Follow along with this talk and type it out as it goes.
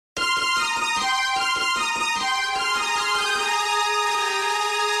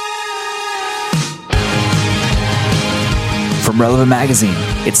From Relevant Magazine,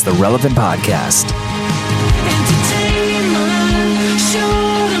 it's the Relevant Podcast.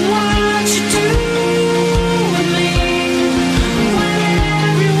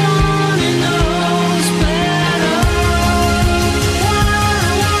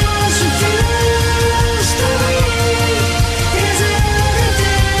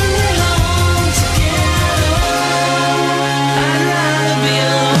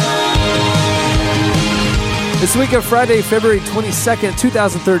 It's the week of Friday, February 22nd,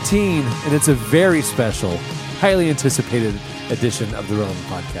 2013, and it's a very special, highly anticipated edition of the Relevant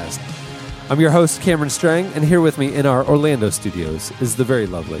Podcast. I'm your host, Cameron Strang, and here with me in our Orlando studios is the very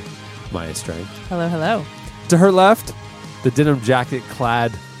lovely Maya Strang. Hello, hello. To her left, the denim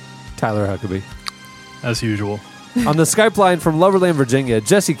jacket-clad Tyler Huckabee. As usual. On the Skype line from Loverland, Virginia,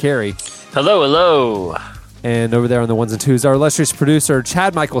 Jesse Carey. Hello, hello. And over there on the ones and twos, our illustrious producer,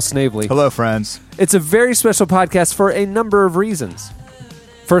 Chad Michael Snavely. Hello, friends. It's a very special podcast for a number of reasons.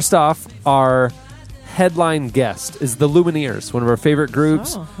 First off, our headline guest is the Lumineers, one of our favorite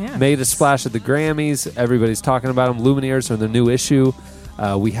groups. Oh, yes. Made a splash at the Grammys. Everybody's talking about them. Lumineers are in their new issue.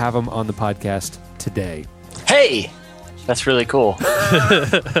 We have them on the podcast today. Hey! That's really cool.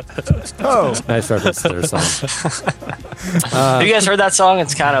 Oh, Nice reference to their song. Have you guys heard that song?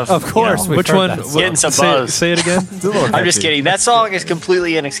 It's kind of... Of course. you know, we've Which heard one? that song. Getting some buzz. Say it again. I'm just kidding. That song is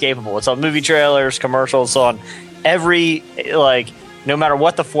completely inescapable. It's on movie trailers, commercials, on every, no matter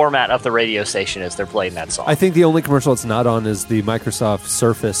what the format of the radio station is, they're playing that song. I think the only commercial it's not on is the Microsoft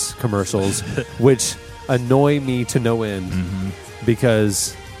Surface commercials, which annoy me to no end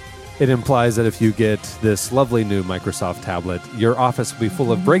because it implies that if you get this lovely new Microsoft tablet, your office will be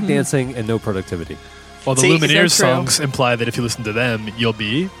full of breakdancing and no productivity. Well, the See, Lumineers so true. songs imply that if you listen to them, you'll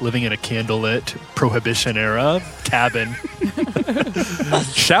be living in a candlelit Prohibition-era cabin,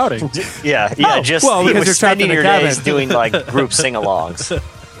 shouting. yeah, just well, because you're trapped spending in a your cabin. days doing group sing-alongs.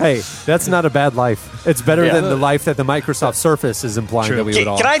 Hey, that's not a bad life. It's better Yeah. than the life that the Microsoft Surface is implying True. that we would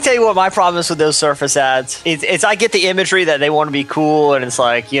all. Can I tell you what my problem is with those Surface ads? It's I get the imagery that they want to be cool, and it's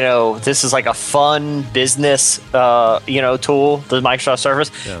like, this is like a fun business, tool, the Microsoft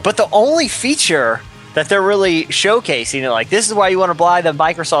Surface. Yeah. But the only feature that they're really showcasing, this is why you want to buy the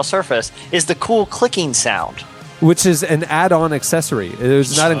Microsoft Surface, is the cool clicking sound. Which is an add-on accessory. It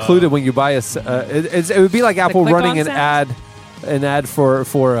was not included when you buy it would be like Apple click-on running an sound? ad for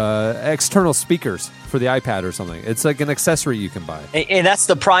external speakers for the iPad or something. It's like an accessory you can buy. And that's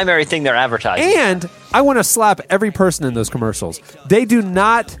the primary thing they're advertising. And I want to slap every person in those commercials. They do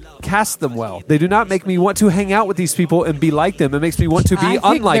not cast them well. They do not make me want to hang out with these people and be like them. It makes me want to be I think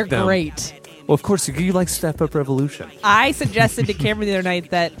unlike they're them. great. Well, of course, you like Step Up Revolution. I suggested to Cameron the other night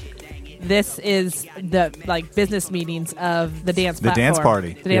that this is the business meetings of the dance platform. dance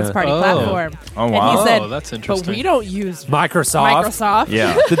party. The dance Yeah. party Oh. platform. Oh, And wow. he said, Oh, that's but interesting. we don't use Microsoft. Microsoft.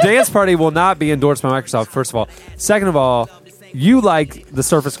 Yeah. The dance party will not be endorsed by Microsoft, first of all. Second of all, you like the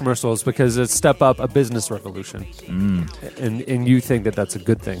Surface commercials because it's Step Up a business revolution. And you think that that's a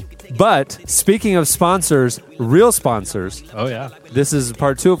good thing. But speaking of sponsors, real sponsors, Oh, yeah. this is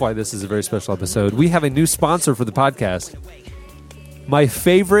part 2 of why this is a very special episode. We have a new sponsor for the podcast. My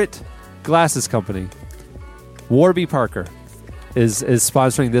favorite glasses company, Warby Parker, is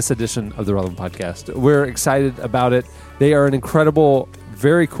sponsoring this edition of the Relevant Podcast. We're excited about it. They are an incredible,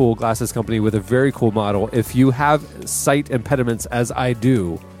 very cool glasses company with a very cool model. If you have sight impediments, as I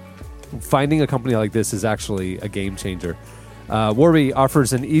do, finding a company like this is actually a game changer. Warby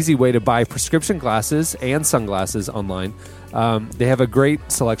offers an easy way to buy prescription glasses and sunglasses online. They have a great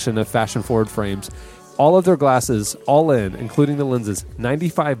selection of fashion-forward frames. All of their glasses, all in, including the lenses,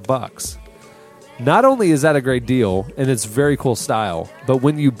 $95. Not only is that a great deal, and it's very cool style, but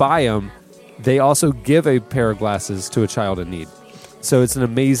when you buy them, they also give a pair of glasses to a child in need. So it's an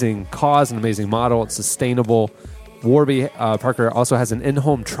amazing cause, an amazing model. It's sustainable. Warby Parker also has an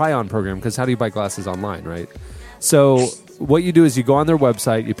in-home try-on program, because how do you buy glasses online, right? So what you do is you go on their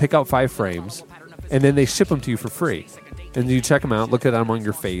website, you pick out 5 frames, and then they ship them to you for free. And you check them out, look at them on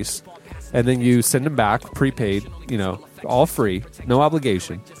your face, and then you send them back, prepaid, all free, no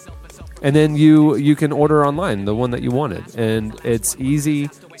obligation. And then you can order online the one that you wanted. And it's easy.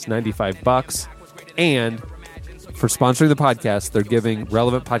 It's $95. And for sponsoring the podcast, they're giving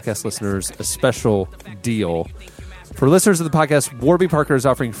Relevant Podcast listeners a special deal. For listeners of the podcast, Warby Parker is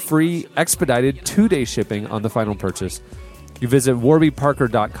offering free expedited 2-day shipping on the final purchase. You visit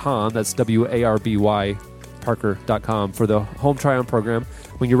warbyparker.com, that's W-A-R-B-Y, Parker.com, for the home try-on program.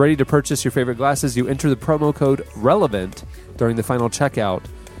 When you're ready to purchase your favorite glasses, you enter the promo code RELEVANT during the final checkout.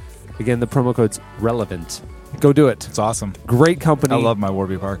 Again, the promo code's RELEVANT. Go do it. It's awesome. Great company. I love my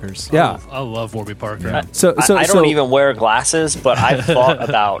Warby Parkers. Yeah. I love Warby Parker. Yeah. I don't even wear glasses, but I've thought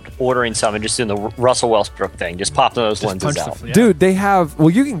about ordering some and just doing the Russell Westbrook thing. Just popping those lenses punch out. the- yeah. Dude, they have. Well,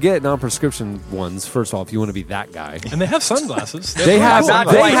 you can get non-prescription ones. First of all, if you want to be that guy. And they have sunglasses. They have- I'm not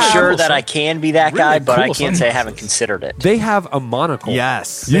They quite have- sure that I can be that Really guy, but I cool can't say I sunglasses. haven't considered it. They have a monocle.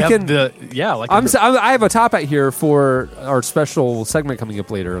 Yes. You They have can. I have a top hat here for our special segment coming up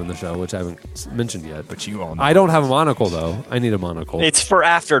later on the show, which I haven't mentioned yet. But you all know. I don't have a monocle though. I need a monocle. It's for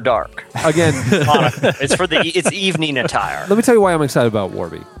after dark. Again, It's for it's evening attire. let me tell you why I'm excited about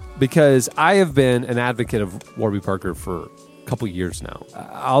Warby. Because I have been an advocate of Warby Parker for a couple years now.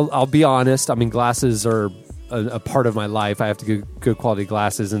 I'll be honest. I mean, glasses are a part of my life. I have to get good quality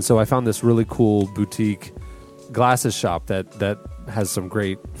glasses, and so I found this really cool boutique glasses shop that has some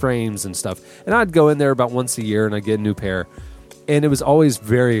great frames and stuff. And I'd go in there about once a year, and I'd get a new pair. And it was always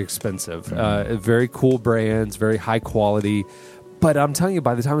very expensive. Very cool brands, very high quality. But I'm telling you,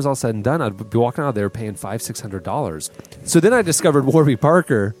 by the time it was all said and done, I'd be walking out there paying $500-$600. So then I discovered Warby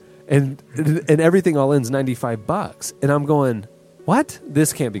Parker, and everything all in's $95. And I'm going, what?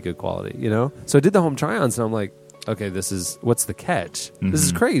 This can't be good quality, you know? So I did the home try-ons, and I'm like, okay, what's the catch? This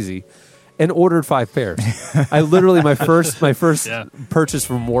is crazy. And ordered 5 pairs. I literally my first Yeah. purchase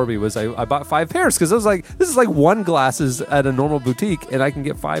from Warby was I bought 5 pairs because I was like, this is like one glasses at a normal boutique, and I can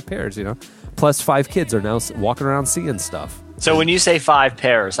get 5 pairs, you know. Plus 5 kids are now walking around seeing stuff. So when you say 5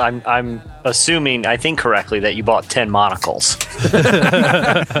 pairs, I'm assuming, I think correctly, that you bought 10 monocles.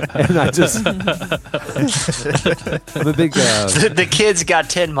 And I just I'm a big The kids got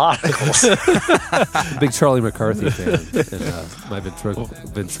 10 monocles. big Charlie McCarthy fan and my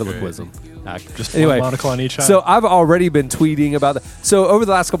ventriloquism act. Just anyway, one monocle on each eye. so I've already been tweeting about that. So over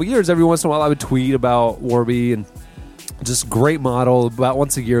the last couple of years, every once in a while I would tweet about Warby, and just great model. About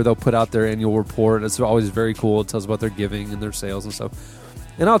once a year they'll put out their annual report. It's always very cool. It tells about their giving and their sales and stuff.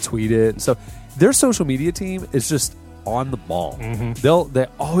 And I'll tweet it. And so their social media team is just on the ball. They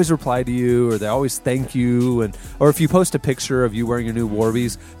always reply to you, or they always thank you, or if you post a picture of you wearing your new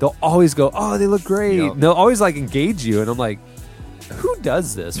Warbies, they'll always go, "Oh, they look great." Yep. And they'll always like engage you, and I'm like, who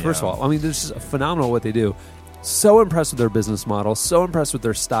does this? First of all, I mean, it's just phenomenal what they do. So impressed with their business model, so impressed with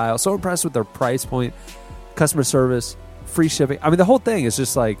their style, so impressed with their price point, customer service, free shipping. I mean, the whole thing is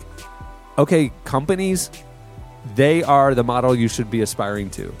just like, okay, companies, they are the model you should be aspiring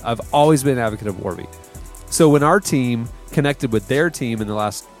to. I've always been an advocate of Warby. So when our team connected with their team in the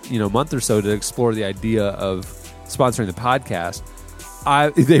last month or so to explore the idea of sponsoring the podcast,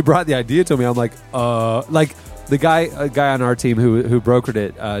 they brought the idea to me. I'm like a guy on our team who brokered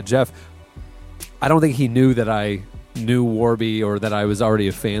it, Jeff. I don't think he knew that I knew Warby or that I was already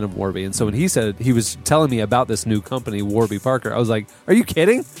a fan of Warby. And so when he said he was telling me about this new company, Warby Parker, I was like, "Are you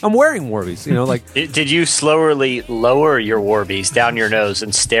kidding? I'm wearing Warbies." Did you slowly lower your Warbies down your nose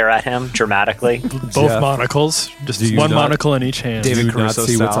and stare at him dramatically? Both Jeff, monocles, just do you one not- monocle in each hand. Do you not Caruso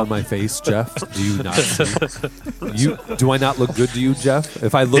see what's style. on my face, Jeff? Do you not see? Do I not look good to you, Jeff?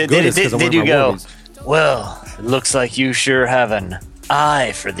 If I look good, it's because I'm Did wearing you my go, Warbies. well, it looks like you sure have an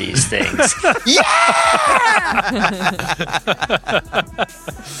eye for these things.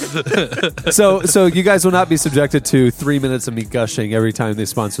 So you guys will not be subjected to 3 minutes of me gushing every time they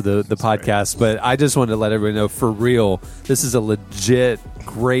sponsor the podcast. But I just wanted to let everybody know, for real, this is a legit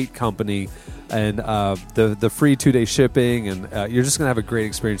great company, and the free 2-day shipping, and you're just gonna have a great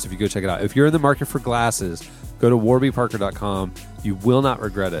experience if you go check it out. If you're in the market for glasses, go to warbyparker.com. You will not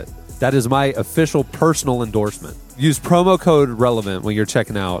regret it. That is my official personal endorsement. Use promo code RELEVANT when you're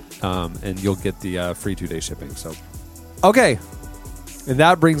checking out, and you'll get the free 2-day shipping. So, okay. And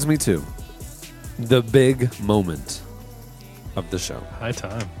that brings me to the big moment of the show. High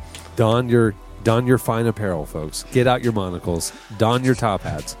time. Don your fine apparel, folks. Get out your monocles. Don your top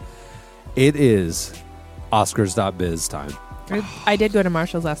hats. It is Oscars.biz time. I did go to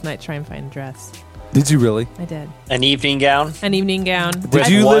Marshall's last night to try and find a dress. Did you really? I did. An evening gown? An evening gown. Did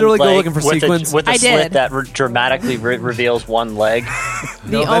you One literally go leg looking for with sequins? with a I slit did. that dramatically reveals one leg.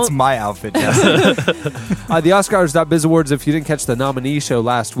 No, The that's ol- my outfit, Jesse. The Oscars.biz Awards, if you didn't catch the nominee show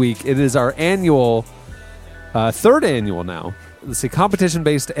last week, it is our annual, third annual now, let's see,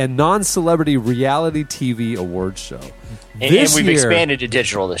 competition-based and non-celebrity reality TV awards show. And we've expanded to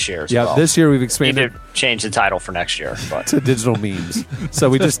digital this year as well. This year we've We need expanded to change the title for next year. But to digital memes. So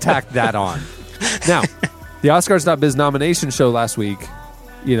we just tacked that on. Now, the Oscars.biz nomination show last week,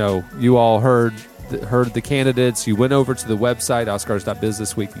 you all heard the candidates. You went over to the website, Oscars.biz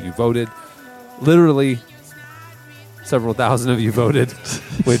this week, and you voted. Literally, Several thousand of you voted,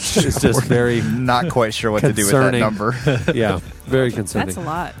 which is just very Not quite sure what to do with that Concerning. number. yeah, very concerning. That's a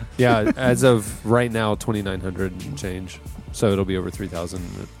lot. Yeah, as of right now, 2,900 and change. So it'll be over 3,000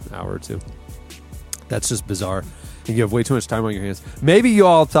 in an hour or two. That's just bizarre. And you have way too much time on your hands. Maybe you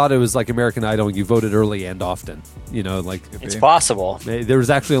all thought it was like American Idol and you voted early and often. You know, like It's possible. there was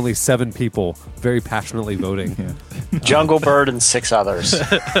actually only 7 people very passionately voting. Jungle Bird and 6 others.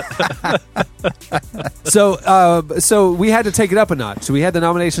 So we had to take it up a notch. So we had the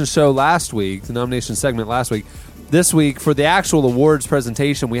nomination show last week, the nomination segment last week. This week, for the actual awards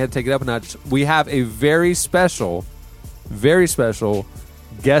presentation, we had to take it up a notch. We have a very special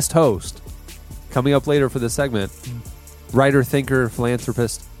guest host coming up later for this segment. Writer, thinker,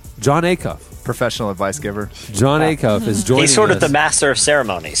 philanthropist, John Acuff. Professional advice giver. John Acuff is joining us. He's sort of the master of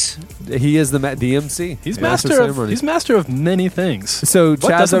ceremonies. He is the MC. He's The master of ceremonies. he's master of many things. So What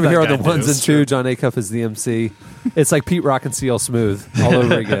Chaz doesn't over that here on guy the do? ones and It's two. true. John Acuff is the MC. It's like Pete Rock and CL Smooth all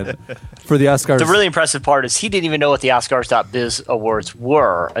over again for the Oscars. The really impressive part is he didn't even know what the Oscars.biz awards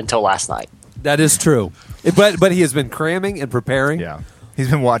were until last night. That is true. But he has been cramming and preparing. Yeah. He's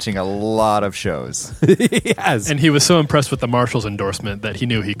been watching a lot of shows. He has. And he was so impressed with the Marshall's endorsement that he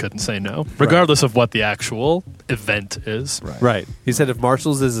knew he couldn't say no, regardless of what the actual event is. Right. He said if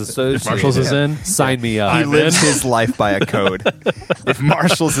Marshall's is associated, If Marshall's is in, sign me up. He I'm lives in. his life by a code. If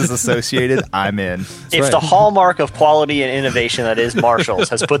Marshall's is associated, I'm in. If right. the hallmark of quality and innovation that is Marshall's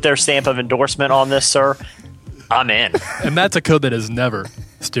has put their stamp of endorsement on this, sir, I'm in. And that's a code that has never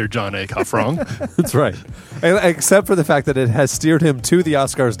steered John Acuff wrong. That's right. Except for the fact that it has steered him to the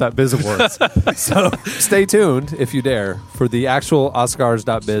Oscars.biz awards. So stay tuned, if you dare, for the actual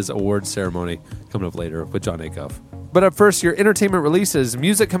Oscars.biz awards ceremony coming up later with John Acuff. But up first, your entertainment releases.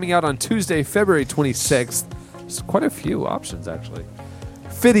 Music coming out on Tuesday, February 26th. There's quite a few options, actually.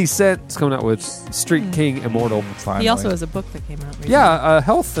 50 Cent is coming out with Street King Immortal. Finally. He also has a book that came out recently. Yeah,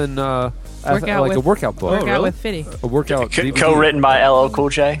 health and Workout like a with- workout book. Workout really? with Fitty. A workout DVD. Co-written by LL Cool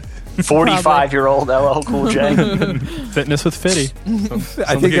J. 45-year-old LL Cool J. Fitness with Fitty.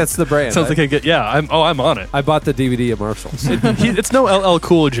 I think that's the brand. Sounds like I get. Yeah, I'm on it. I bought the DVD at Marshall's. It's no LL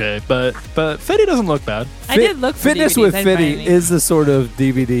Cool J, but Fitty doesn't look bad. I did look for Fitness DVDs. with I didn't find Fitty any. is the sort of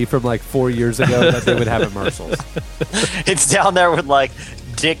DVD from like 4 years ago that they would have at Marshall's. It's down there with like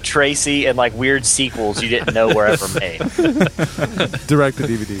Dick Tracy and like weird sequels you didn't know were ever made. Direct to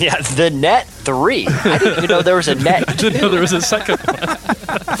DVD. Yeah, The Net 3. I didn't even know there was a Net. I didn't know there was a second one.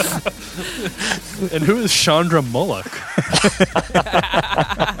 And who is Chandra Mullock?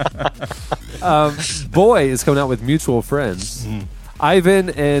 Boy is coming out with Mutual Friends.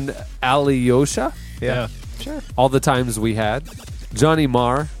 Ivan and Alyosha. Yeah. All the Times We Had. Johnny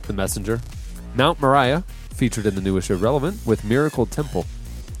Marr, The Messenger. Mount Moriah, featured in the new issue of Relevant, with Miracle Temple.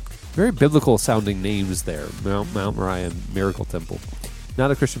 Very biblical sounding names there. Mount Moriah and Miracle Temple.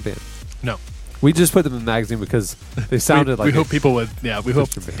 Not a Christian band. No. We just put them in the magazine because they sounded like we hope people would. Yeah, we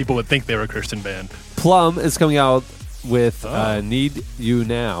hope Christian band. people would think they were a Christian band. Plum is coming out with Need You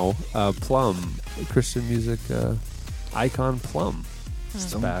Now. Plum, Christian music icon Plum.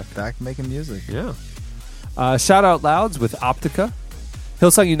 Still back. back making music. Yeah. Shout Out Louds with Optica.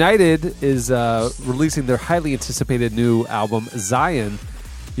 Hillsong United is releasing their highly anticipated new album, Zion.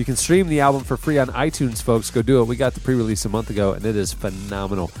 You can stream the album for free on iTunes, folks. Go do it. We got the pre-release a month ago, and it is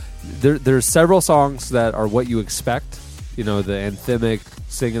phenomenal. There's several songs that are what you expect. You know, the anthemic,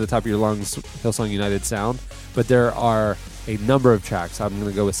 sing at the top of your lungs, Hillsong United sound. But there are a number of tracks, I'm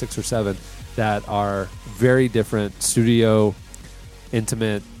going to go with 6 or 7, that are very different, studio,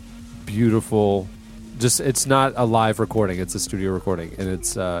 intimate, beautiful. Just, it's not a live recording. It's a studio recording, and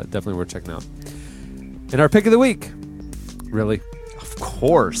it's definitely worth checking out. And our pick of the week, really, Of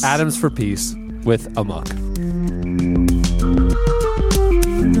course. Atoms for Peace with Amok.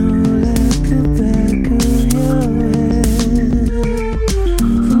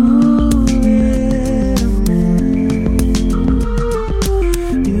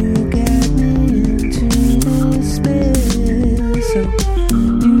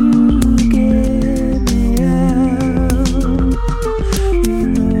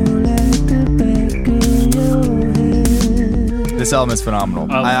 This album is phenomenal.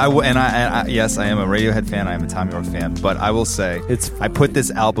 Oh. Yes, I am a Radiohead fan. I am a Tom York fan. But I will say, I put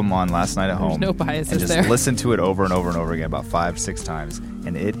this album on last night at home. no biases and just there. listened to it over and over and over again, about 5-6 times,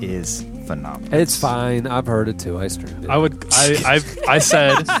 and it is phenomenal. It's fine. I've heard it too. I streamed it. I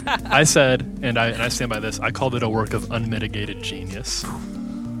said, and I stand by this. I called it a work of unmitigated genius.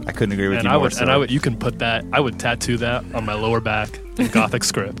 I couldn't agree with And you I more. would, so. and I would, you can put that. I would tattoo that on my lower back Gothic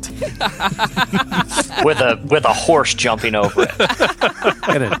script. with a horse jumping over it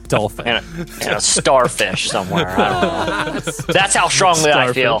And a dolphin. and a starfish somewhere. I don't know. That's how strongly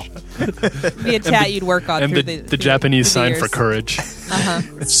I feel. Be a tat you'd work on And through the Japanese through the sign for years. courage.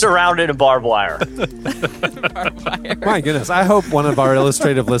 Surrounded in barbed wire. My goodness, I hope one of our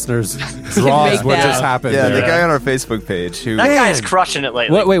illustrative listeners draws make what that. just happened. Yeah, there. the guy on our Facebook page who That guy is crushing it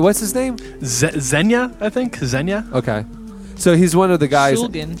lately. Wait, what's his name? Zenya, I think. Zenya. Okay, so he's one of the guys.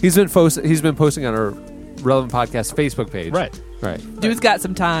 Shulgin. He's been posting on our Relevant Podcast Facebook page. Right. Dude's got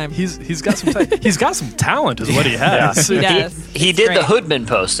some time. He's got some he's got some talent, is what he has. He does. He It's did the great. Hoodman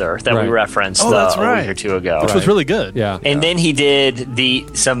poster that we Right. referenced that's a right. week or two ago. Which was really good. Yeah. And then he did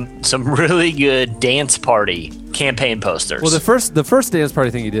some really good dance party campaign posters. Well, the first dance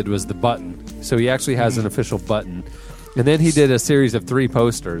party thing he did was the button. So he actually has an official button. And then he did a series of 3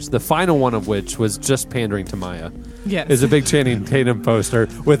 posters, the final one of which was just pandering to Maya. Yes. Is a big Channing Tatum poster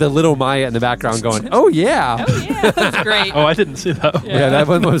with a little Maya in the background going, "Oh yeah." Oh, yeah, that's great. Oh, I didn't see that. Yeah, that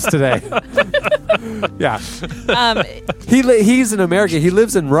one was today. Yeah. Um, He's an American. He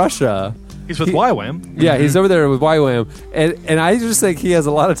lives in Russia. He's with YWAM. Yeah, he's over there with YWAM. And I just think he has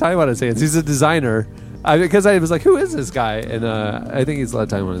a lot of time on his hands. He's a designer. Because I was like, who is this guy? And I think he's a lot of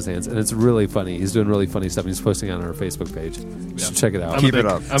time on his hands. And it's really funny. He's doing really funny stuff. He's posting on our Facebook page. You should check it out. Keep it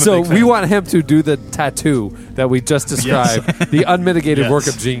up. I'm a So big we fan. want him to do the tattoo that we just described, the unmitigated Yes. work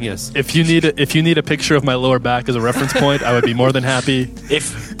of genius. If you need a picture of my lower back as a reference point, I would be more than happy.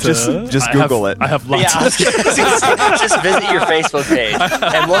 if just I Google have- it. I have lots. yeah, I was gonna say, just visit your Facebook page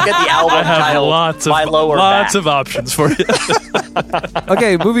and look at the album I have titled lots "My Lower lots Back." of options for you.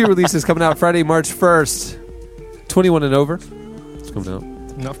 Okay, movie release is coming out Friday, March 1st. 21 and over. It's coming out.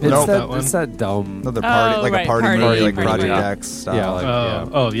 No, It's, not that, that one. it's that dumb. another party, Oh, like right, a party party, movie, like party Project movie. X style. Yeah,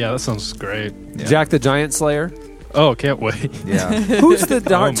 like, that sounds great. Yeah. Jack the Giant Slayer. Oh, can't wait. Yeah. Who's the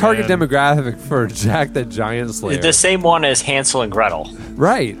target man. demographic for Jack the Giant Slayer? The same one as Hansel and Gretel.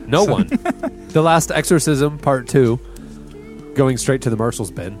 Right, no one. The Last Exorcism, Part 2, going straight to the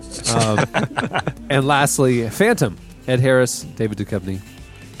Marshall's bin. And lastly, Phantom. Ed Harris, David Duchovny.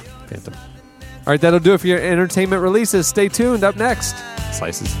 Phantom. All right, that'll do it for your entertainment releases. Stay tuned. Up next,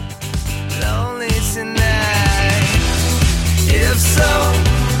 Slices. Lonely tonight. If so,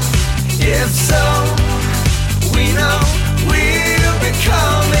 we know we'll be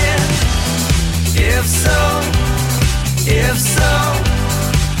coming. If so,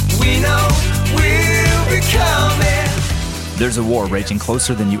 we know we'll be coming. There's a war raging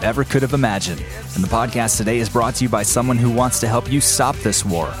closer than you ever could have imagined. And the podcast today is brought to you by someone who wants to help you stop this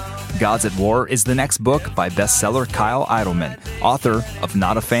war. Gods at War is the next book by bestseller Kyle Idleman, author of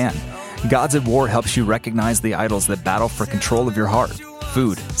Not a Fan. Gods at War helps you recognize the idols that battle for control of your heart.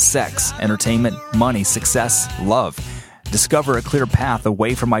 Food, sex, entertainment, money, success, love. Discover a clear path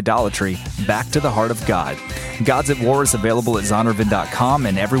away from idolatry, back to the heart of God. Gods at War is available at Zondervan.com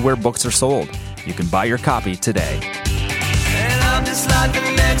and everywhere books are sold. You can buy your copy today. And I'm just like the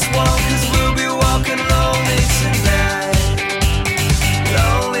next one, 'cause we'll be walking lonely tonight.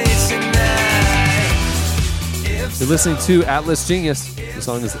 Lonely tonight. You're listening to Atlas Genius. The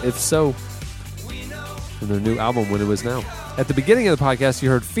song is If So, from their new album, When It Was Now. At the beginning of the podcast, you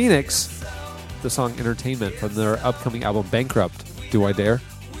heard Phoenix, the song Entertainment, from their upcoming album, Bankrupt. Do I Dare?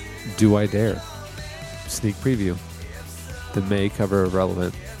 Do I Dare? Sneak preview. The May cover of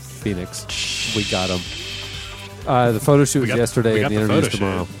Relevant. Phoenix. We got them. The photo shoot was yesterday we and got the the interview's photo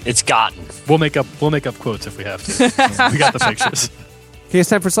tomorrow. It's gotten. We'll make up quotes if we have to. We got the pictures. Okay, it's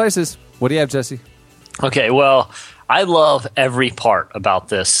time for Slices. What do you have, Jesse? Okay, well, I love every part about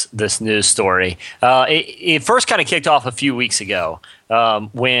this news story. It first kind of kicked off a few weeks ago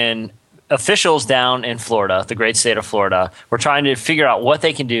when officials down in Florida, the great state of Florida, were trying to figure out what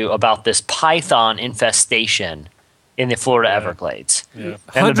they can do about this python infestation in the Florida Everglades. Yeah. And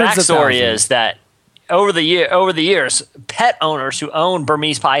the Hundreds of backstory thousands. is that over the years, pet owners who own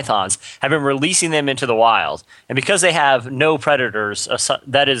Burmese pythons have been releasing them into the wild, and because they have no predators,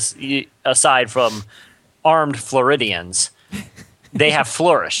 that is aside from armed Floridians, they have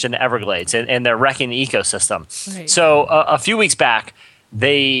flourished in the Everglades, and they're wrecking the ecosystem. Right. So a few weeks back,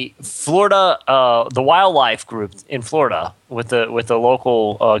 the wildlife group in Florida with the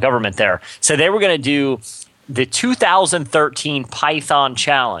local government there said they were going to do the 2013 Python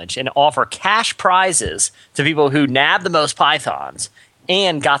Challenge and offer cash prizes to people who nabbed the most pythons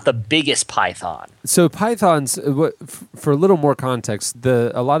and got the biggest python. So pythons, for a little more context,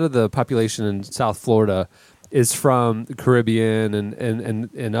 a lot of the population in South Florida is from the Caribbean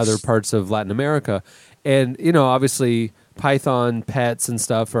and other parts of Latin America. And, obviously python pets and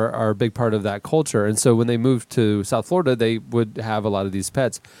stuff are a big part of that culture. And so when they moved to South Florida, they would have a lot of these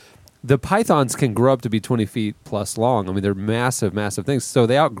pets. The pythons can grow up to be 20 feet plus long. I mean, they're massive, massive things. So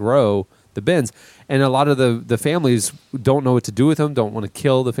they outgrow the bins. And a lot of the families don't know what to do with them, don't want to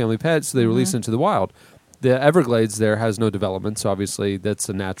kill the family pets, so they release them into the wild. The Everglades there has no development, so obviously that's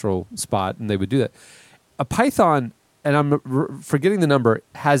a natural spot, and they would do that. A python, and I'm forgetting the number,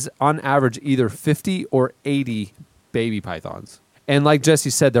 has on average either 50 or 80 baby pythons. And like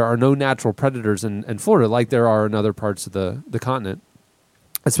Jesse said, there are no natural predators in Florida like there are in other parts of the continent,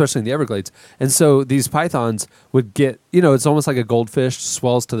 especially in the Everglades. And so these pythons would get, it's almost like a goldfish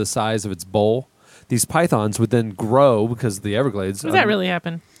swells to the size of its bowl. These pythons would then grow because of the Everglades. Does that really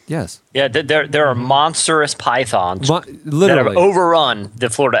happen? Yes. Yeah, there are monstrous pythons that literally have overrun the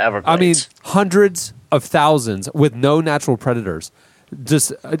Florida Everglades. I mean, hundreds of thousands with no natural predators.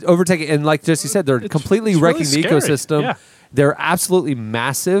 Just overtaking. And like Jesse said, they're completely wrecking the ecosystem. Yeah. They're absolutely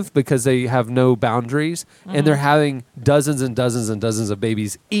massive because they have no boundaries, and they're having dozens and dozens and dozens of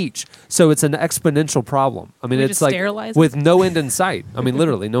babies each. So it's an exponential problem. I mean, We it's just like sterilize with no end in sight. I mean,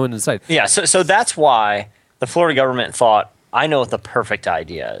 literally no end in sight. Yeah, so that's why the Florida government thought, I know what the perfect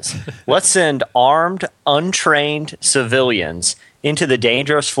idea is. Let's send armed, untrained civilians into the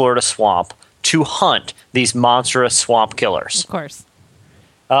dangerous Florida swamp to hunt these monstrous swamp killers. Of course.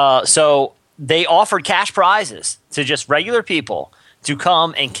 So they offered cash prizes to just regular people to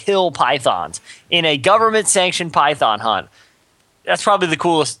come and kill pythons in a government-sanctioned python hunt. That's probably the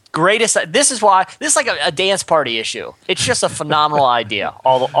coolest, greatest. This is like a dance party issue. It's just a phenomenal idea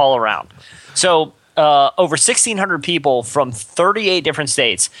all around. So over 1,600 people from 38 different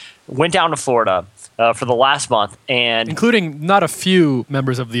states went down to Florida for the last month, and including not a few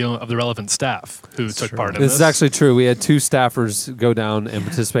members of the relevant staff who took part in this. This is actually true. We had 2 staffers go down and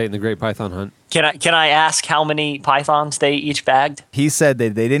participate in the Great Python Hunt. Can I ask how many pythons they each bagged? He said they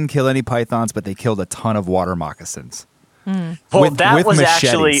didn't kill any pythons, but they killed a ton of water moccasins. Well, that with was machetes.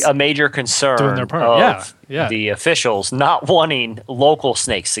 actually a major concern Doing their part. of Yeah. the officials not wanting local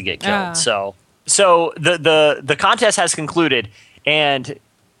snakes to get killed. So the contest has concluded, and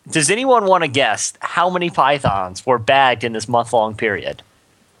does anyone want to guess how many pythons were bagged in this month-long period?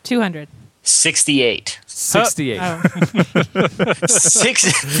 200. 68. 68. Oh.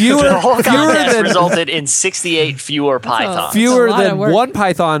 The whole contest resulted in 68 fewer pythons. Fewer That's a lot than of work. one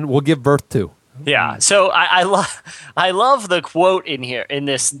python will give birth to. Yeah, so I love the quote in here. In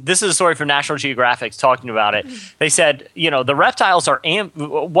this is a story from National Geographic talking about it. They said, the reptiles are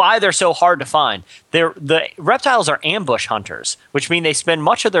why they're so hard to find. The reptiles are ambush hunters, which mean they spend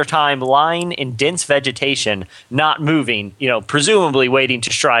much of their time lying in dense vegetation, not moving. Presumably waiting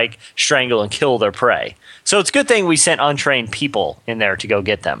to strike, strangle, and kill their prey. So it's a good thing we sent untrained people in there to go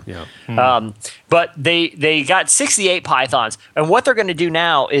get them. Yeah. But they got 68 pythons, and what they're going to do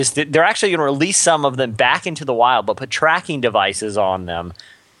now is that they're actually going to release some of them back into the wild, but put tracking devices on them.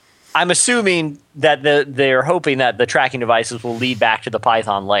 I'm assuming that they're hoping that the tracking devices will lead back to the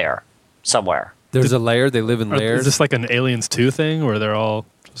python lair somewhere. There's a lair. They live in Is lairs. this like an Aliens 2 thing where they're all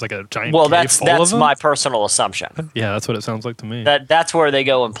just like a giant Well, cave full of that's them? my personal assumption. Yeah, that's what it sounds like to me. That's where they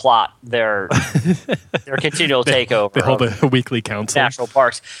go and plot their continual takeover. They hold of a weekly council. national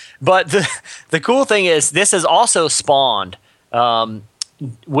parks. But the cool thing is this has also spawned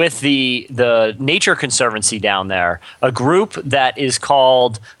with the Nature Conservancy down there, a group that is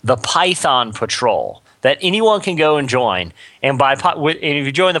called the Python Patrol that anyone can go and join. And if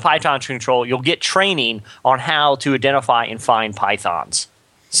you join the Python Patrol, you'll get training on how to identify and find pythons.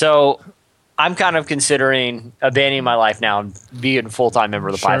 So I'm kind of considering abandoning my life now and being a full-time member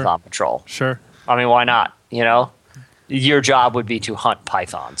of the Sure. Python Patrol. Sure. I mean, why not? Your job would be to hunt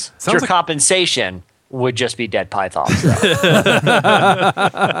pythons. Sounds Your like- compensation would just be dead pythons. though.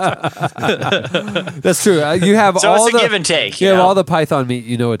 That's true. You have So all it's a the give and take. You you have know? all the python meat.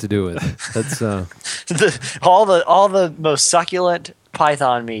 You know what to do with. That's all the most succulent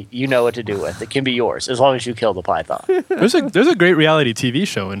python meat you know what to do with. It can be yours as long as you kill the python. There's a great reality TV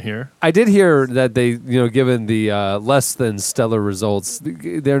show in here. I did hear that they, given the less than stellar results,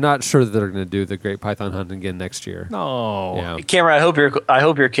 they're not sure that they're going to do the Great Python Hunt again next year. No. Yeah. Cameron, I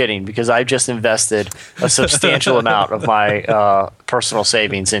hope you're kidding because I've just invested a substantial amount of my personal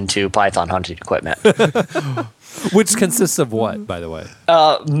savings into python hunting equipment. Which consists of what, by the way?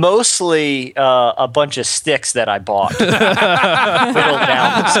 Mostly a bunch of sticks that I bought. Whittled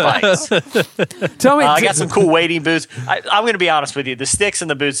down with spikes. Tell me. I got some cool wading boots. I'm going to be honest with you. The sticks and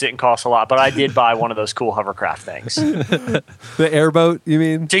the boots didn't cost a lot, but I did buy one of those cool hovercraft things The airboat, you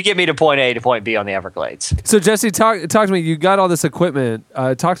mean? to get me to point A to point B on the Everglades. So, Jesse, talk to me. You got all this equipment.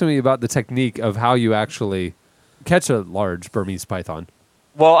 Talk to me about the technique of how you actually catch a large Burmese python?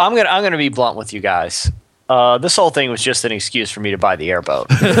 Well, I'm gonna be blunt with you guys. This whole thing was just an excuse for me to buy the airboat.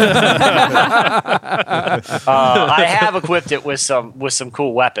 I have equipped it with some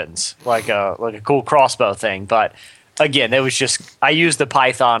cool weapons, like a cool crossbow thing. But again, it was just I used the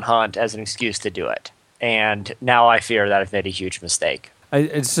python hunt as an excuse to do it, and now I fear that I've made a huge mistake.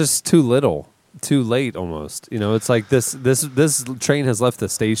 It's just too little. Too late almost. It's like this train has left the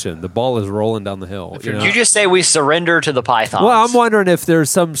station. The ball is rolling down the hill. You just say we surrender to the pythons. Well, I'm wondering if there's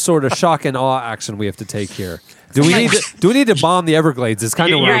some sort of shock and awe action we have to take here. Do we need to bomb the Everglades? It's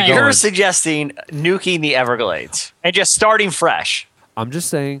kind of where I'm going. You're suggesting nuking the Everglades and just starting fresh. I'm just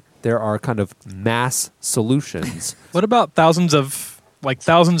saying there are kind of mass solutions. What about thousands of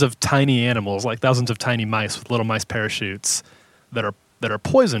tiny animals, like thousands of tiny mice with little mice parachutes that are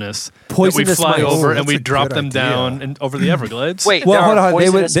poisonous that we fly mice. over Oh, and we that's a drop good them idea. down and over the Everglades. Wait, Well, hold on.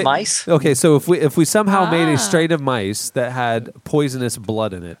 poisonous mice? Okay, so if we somehow made a strain of mice that had poisonous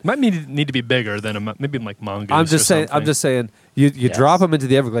blood in it, Might need to be bigger than maybe like mongoose. I'm just or saying. something. You drop them into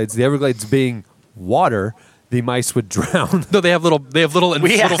the Everglades. The Everglades being water, the mice would drown. No, they have little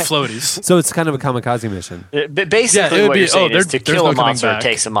floaties. So it's kind of a kamikaze mission. Basically, it would what be- you're saying is there- to there's kill no a coming monster, back. it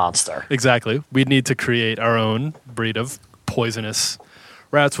takes a monster. Exactly. We'd need to create our own breed of poisonous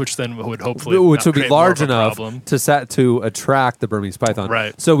rats, which then would hopefully Which not would be create more large of a enough problem. to attract the Burmese python.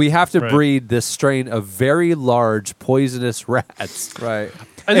 Right. So we have to Right. breed this strain of very large poisonous rats. Right.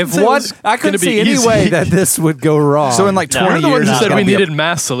 I didn't If say it one, was I gonna couldn't be see any easy. way that this would go wrong. So in like No, 20 We're the ones years, who there's said gonna we be a- needed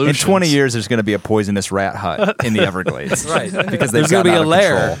mass solutions. in 20 years, there's going to be a poisonous rat hut in the Everglades. right, Because they've there's going to be gotten a out of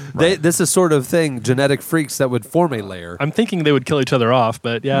lair. control. Right. This is sort of thing genetic freaks that would form a lair. I'm thinking they would kill each other off,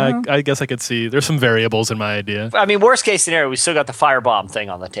 but I guess I could see there's some variables in my idea. I mean, worst case scenario, we still got the firebomb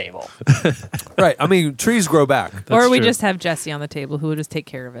thing on the table. Right. I mean, trees grow back. Or we true. just have Jesse on the table who would just take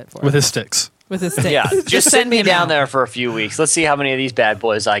care of it for With us. his sticks. With his stick. Yeah, just send me him down out. there for a few weeks. Let's see how many of these bad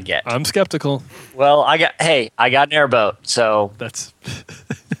boys I get. I'm skeptical. Well, I got an airboat, so That's.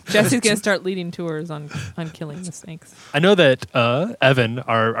 Jesse's going to start leading tours on killing the snakes. I know that Evan,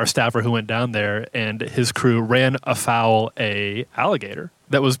 our staffer who went down there, and his crew ran afoul a alligator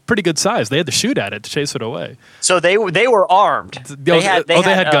that was pretty good size. They had to shoot at it to chase it away. they were armed. They had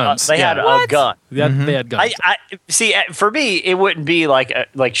guns. They had a gun. They had guns. I see. For me, it wouldn't be like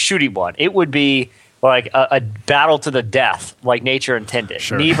shooting one. It would be like a battle to the death, like nature intended.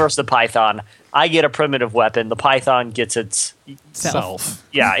 Sure. Me versus the python. I get a primitive weapon. The python gets its Self.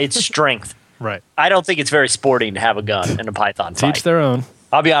 its strength. Right. I don't think it's very sporting to have a gun in a python fight. Teach their own.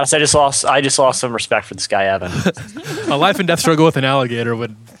 I'll be honest. I just lost some respect for this guy, Evan. A life and death struggle with an alligator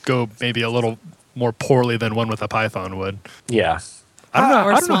would go maybe a little more poorly than one with a python would. Yeah. I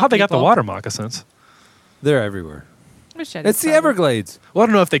don't know small how they got the people. water moccasins. They're everywhere. Wish I'd It's the decided. Everglades. Well, I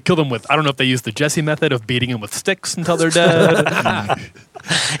don't know if they killed them with. I don't know if they used the Jesse method of beating them with sticks until they're dead.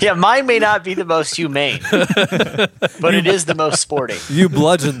 Yeah, mine may not be the most humane, but it is the most sporting. You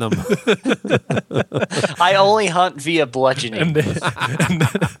bludgeon them. I only hunt via bludgeoning.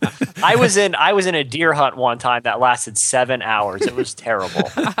 I was in a deer hunt one time that lasted 7 hours. It was terrible.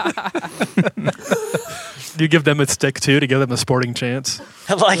 Do you give them a stick too to give them a sporting chance?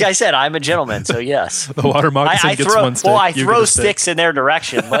 Like I said, I'm a gentleman, so yes. The water moccasin I gets throw one stick. I you throw get a stick. sticks in their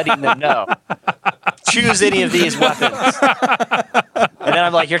direction, letting them know. Choose any of these weapons. And then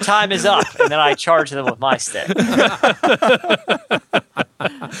I'm like, your time is up. And then I charge them with my stick.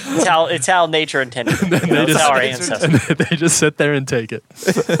 It's how nature intended it. It's how our ancestors. They just sit there and take it.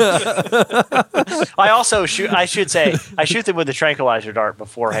 I also shoot. I should say I shoot them with a tranquilizer dart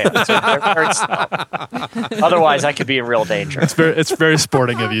beforehand. So they're very slow. Otherwise, I could be in real danger. It's very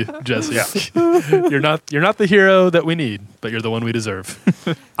sporting of you, Jesse. You're not the hero that we need, but you're the one we deserve.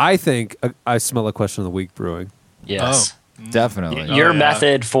 I think I smell a question of the week brewing. Yes. Definitely. Your yeah.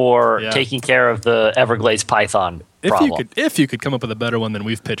 method for Yeah. taking care of the Everglades python problem. If you could come up with a better one than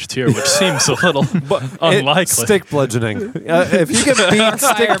we've pitched here, which seems a little unlikely. Stick bludgeoning. If you can beat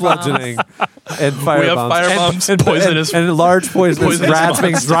stick Firebombs. bludgeoning and firebombs. We have firebombs, poisonous- and large poisonous poisonous rats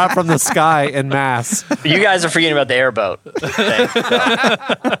being monsters. dropped from the sky en masse. You guys are forgetting about the airboat thing.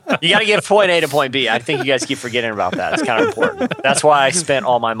 So. You got to get point A to point B. I think you guys keep forgetting about that. It's kind of important. That's why I spent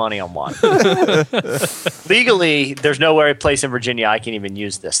all my money on one. Legally, there's nowhere place in Virginia I can even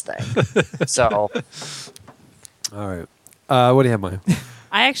use this thing. So All right. What do you have, Maya?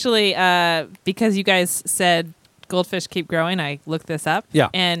 I actually, because you guys said goldfish keep growing, I looked this up. Yeah.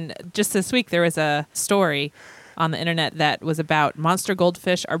 And just this week, there was a story on the internet that was about monster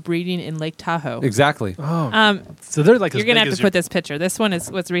goldfish are breeding in Lake Tahoe. Exactly. So they're like You're going to have to put this picture. This one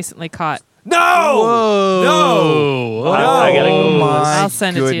was recently caught No! Whoa. No! Whoa. I gotta go. my I'll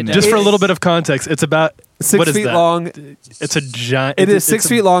send it to you, goodness. Just for a little bit of context, it's about 6 what is feet that? long. It's a giant. It is 6 it's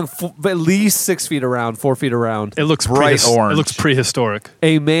feet long, at least 6 feet around, 4 feet around. It looks Bright orange. It looks prehistoric.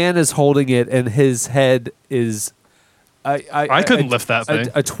 A man is holding it, and his head is. I couldn't lift that thing.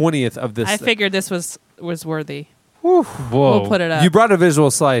 A 20th of this. I figured this was worthy. Whoa. We'll put it up. You brought a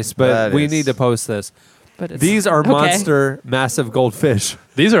visual slice, but That we is- need to post this. but it's, These are okay. monster, massive goldfish.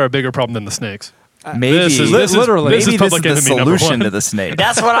 These are a bigger problem than the snakes. Maybe This is literally. This is maybe public this is the enemy number solution one. to the snake.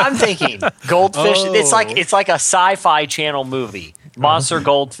 That's what I'm thinking. Goldfish. Oh. It's like a sci-fi channel movie. Monster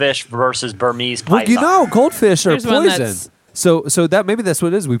goldfish versus Burmese Well, python. you know, goldfish are Here's one poison. that's- So that maybe that's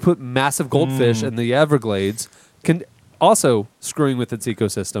what it is. We put massive goldfish in the Everglades, can also screwing with its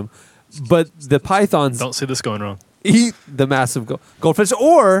ecosystem. But the pythons Don't see this going wrong. eat the massive goldfish,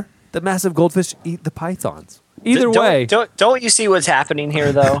 or the massive goldfish eat the pythons. Either way, Don't you see what's happening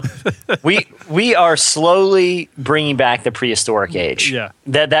here, though? we are slowly bringing back the prehistoric age. Yeah.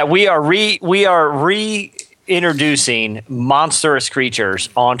 That we are reintroducing monstrous creatures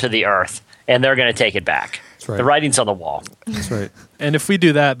onto the earth, and they're going to take it back. That's right. The writing's on the wall. That's right. And if we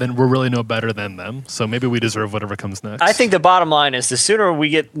do that, then we're really no better than them. So maybe we deserve whatever comes next. I think the bottom line is the sooner we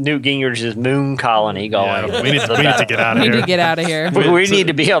get Newt Gingrich's moon colony going, Yeah, we need to get out of We need here. to get out of here. we need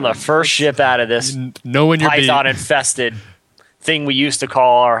to be on the first ship out of this Know when you're beat. python-infested thing we used to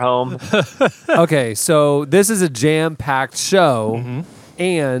call our home. Okay, so this is a jam-packed show, Mm-hmm.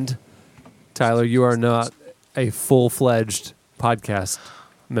 and Tyler, you are not a full-fledged podcast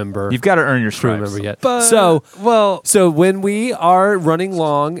member. You've got to earn your crew stripes. member yet. But- so well, So when we are running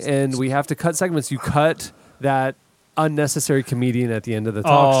long and we have to cut segments, you cut that unnecessary comedian at the end of the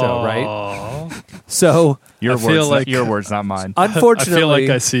talk show, right? right? So Your I feel words, like- your words, not mine. unfortunately, I feel like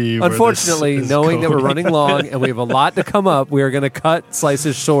I see where this unfortunately, is knowing that we're going. running long and we have a lot to come up, we are going to cut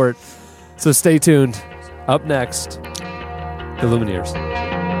slices short. So stay tuned. Up next, the Lumineers.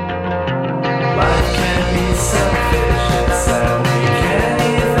 Life can be selfish, so we can't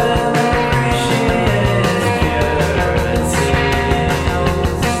even appreciate purity.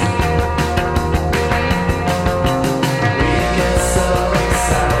 We get so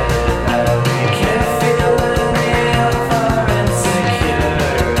excited that we can't feel any of our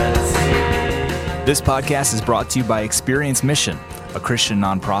insecurity. This podcast is brought to you by Experience Mission, a Christian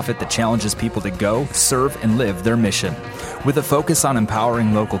nonprofit that challenges people to go, serve, and live their mission. With a focus on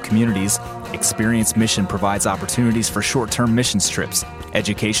empowering local communities, Experience Mission provides opportunities for short-term missions trips,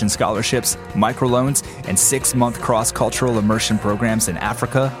 education scholarships, microloans, and 6-month cross-cultural immersion programs in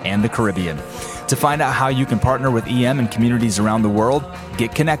Africa and the Caribbean. To find out how you can partner with EM and communities around the world,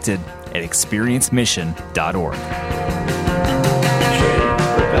 get connected at experiencemission.org.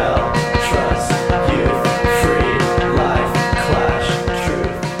 Rebel, trust, youth, free, life, clash,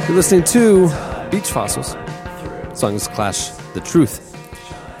 truth. You're listening to Beach Fossils. The song is Clash the Truth.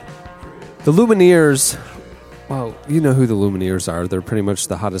 The Lumineers, well, you know who the Lumineers are. They're pretty much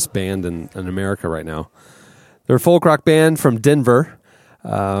the hottest band in America right now. They're a folk rock band from Denver.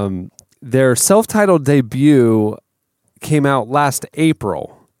 Their self-titled debut came out last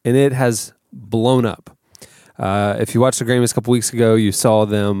April, and it has blown up. If you watched the Grammys a couple weeks ago, you saw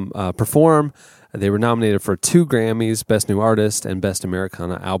them perform. They were nominated for 2 Grammys, Best New Artist and Best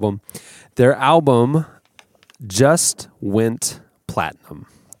Americana Album. Their album just went platinum.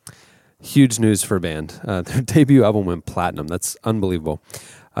 Huge news for a band. Their debut album went platinum. That's unbelievable.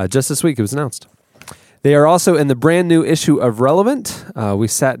 Just this week, it was announced. They are also in the brand new issue of Relevant. We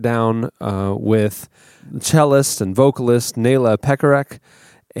sat down with cellist and vocalist Nayla Pekarek,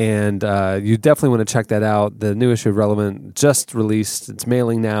 and you definitely want to check that out. The new issue of Relevant just released. It's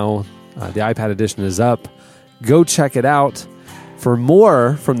mailing now. The iPad edition is up. Go check it out. For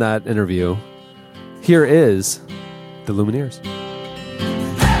more from that interview, here is the Lumineers.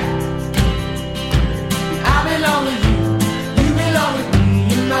 I belong with you, you belong with me,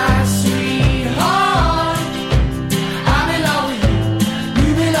 you're my sweetheart. I belong with you, you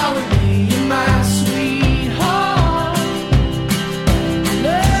belong with me, you're my sweetheart.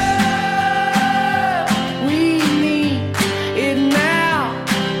 Love, we need it now.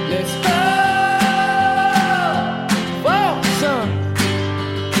 Let's go. Whoa, son.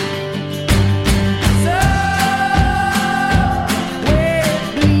 So we're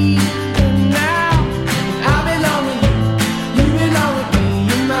bleeding now. I belong with you, you belong with me,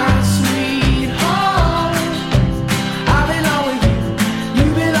 you're my sweetheart. I belong with you, you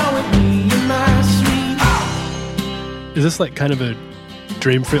belong with me, you're my sweetheart. Is this like kind of a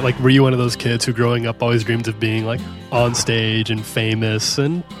dream for like? Were you one of those kids who, growing up, always dreamed of being like on stage and famous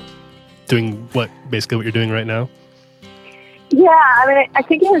and doing basically what you're doing right now? Yeah, I mean, I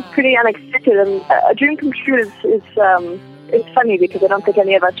think it was pretty unexpected, and a dream come true is it's funny because I don't think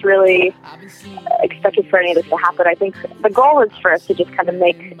any of us really expected for any of this to happen. I think the goal is for us to just kind of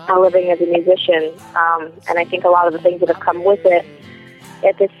make a living as a musician, and I think a lot of the things that have come with it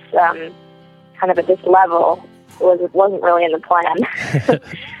at this kind of at this level wasn't really in the plan.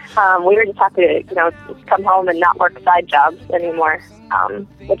 We were just happy to come home and not work side jobs anymore,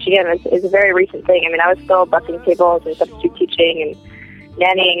 which again is a very recent thing. I mean, I was still busing tables and substitute teaching and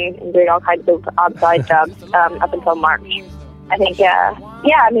nannying and doing all kinds of odd side jobs up until March. I think,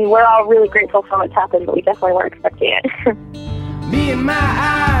 I mean, we're all really grateful for what's happened, but we definitely weren't expecting it. Me in my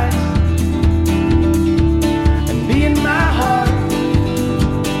eyes, and me in my heart.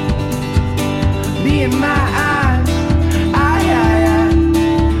 Me in my eyes, I,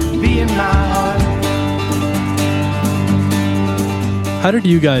 be in my heart. How did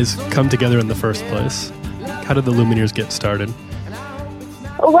you guys come together in the first place? How did the Lumineers get started?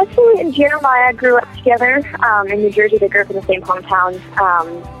 Wesley and Jeremiah grew up together in New Jersey. They grew up in the same hometown,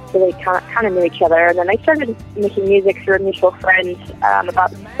 so they kind of knew each other. And then they started making music through a mutual friend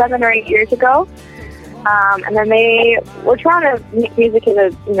about 7 or 8 years ago. And then they were trying to make music in the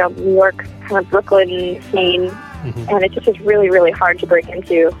New York kind of Brooklyn scene, and it just was really, really hard to break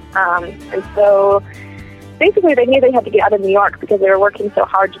into. And so basically they knew they had to get out of New York because they were working so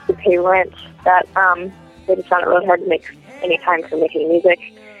hard just to pay rent that they just found it really hard to make any time for making music.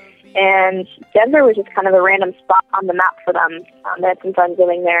 And Denver was just kind of a random spot on the map for them. They had some friends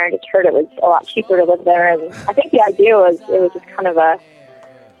living there and just heard it was a lot cheaper to live there. And I think the idea was it was just kind of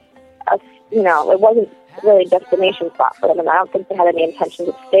it wasn't really a destination spot for them. And I don't think they had any intentions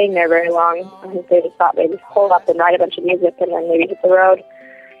of staying there very long. I think they just thought they'd just hold up and write a bunch of music and then maybe hit the road.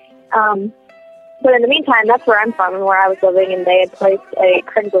 But in the meantime, that's where I'm from and where I was living. And they had placed a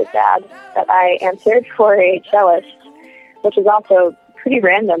Craigslist ad that I answered for a cellist, which is also pretty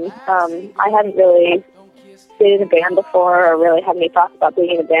random. I hadn't really been in a band before or really had any thoughts about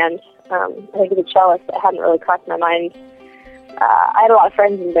being in a band. I think as a cellist, it hadn't really crossed my mind. I had a lot of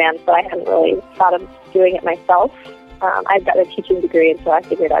friends in bands, but I hadn't really thought of doing it myself. I'd got a teaching degree, and so I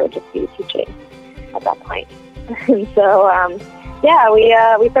figured I would just be teaching at that point. And so,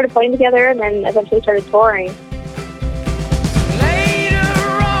 we started playing together and then eventually started touring.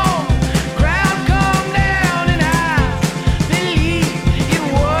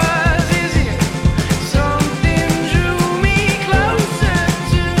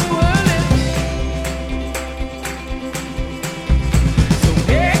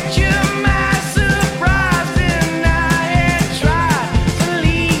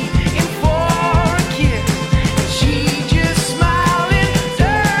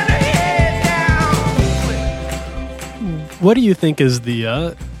 What do you think is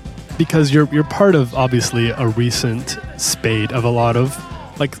the because you're part of obviously a recent spate of a lot of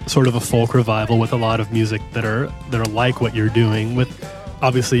like sort of a folk revival with a lot of music that are like what you're doing with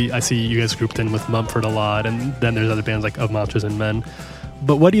obviously I see you guys grouped in with Mumford a lot and then there's other bands like Of Monsters and Men.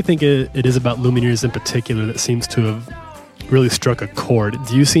 But what do you think it is about Lumineers in particular that seems to have really struck a chord?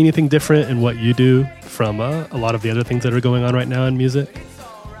 Do you see anything different in what you do from a lot of the other things that are going on right now in music?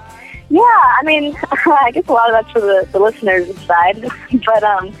 Yeah, I mean, I guess a lot of that's for the listeners' side. But,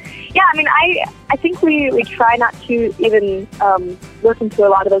 I think we try not to even listen to a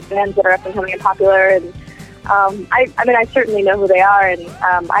lot of those bands that are up and coming and popular. And I certainly know who they are. And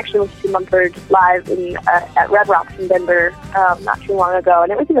I actually went to see Mumford live at Red Rocks in Denver not too long ago.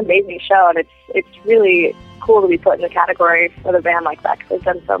 And it was an amazing show. And it's really cool to be put in the category with a band like that because they've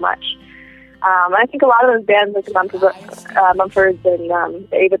done so much. I think a lot of those bands like Mumfords and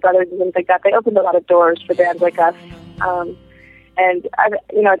the Ava Brothers and things like that, they opened a lot of doors for bands like us.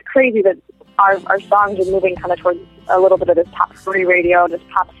 It's crazy that our songs are moving kind of towards a little bit of this pop free radio and this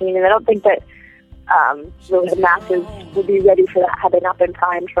pop scene, and I don't think that really the masses would be ready for that had they not been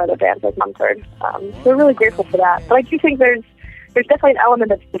primed for other bands like Mumford. So we're really grateful for that. But I do think there's definitely an element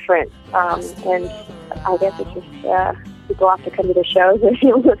that's different, and I guess it's just people have to come to the shows and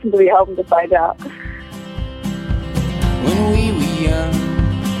listen to the album to find out. When we were young,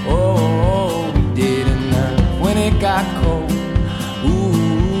 we did enough. When it got cold,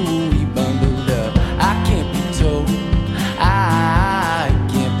 we bundled up. I can't be told, I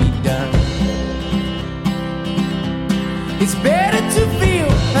can't be done. It's better to feel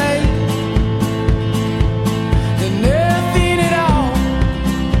pain than nothing at all.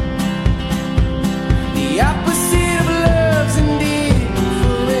 The opposite of love's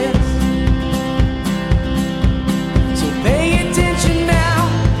indifference. So pay attention now.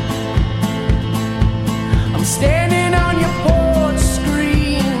 I'm standing on your porch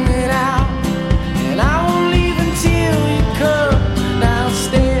screaming out, and I won't leave until you come.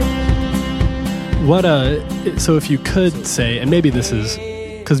 So if you could say, and maybe this is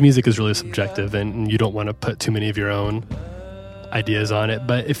because music is really subjective and you don't want to put too many of your own ideas on it,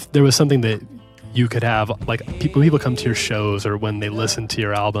 but if there was something that you could have, like when people come to your shows or when they listen to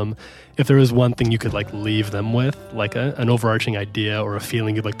your album, if there was one thing you could like leave them with, like an overarching idea or a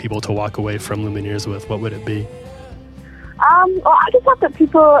feeling you'd like people to walk away from Lumineers with, what would it be? Well, I just thought that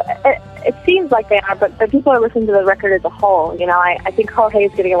people, it seems like they are, but the people are listening to the record as a whole. You know, I think Jorge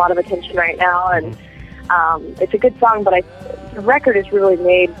is getting a lot of attention right now, and it's a good song, but the record is really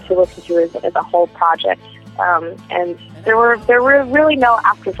made to listen to as a whole project. And there were really no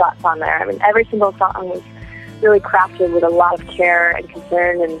afterthoughts on there. I mean, every single song was really crafted with a lot of care and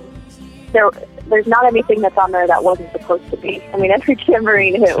concern, and there's not anything that's on there that wasn't supposed to be. I mean, every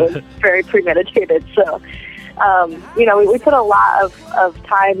tambourine hit was very premeditated, so... you know, we put a lot of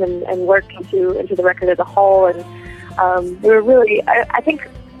time and work into the record as a whole, and we were really, I think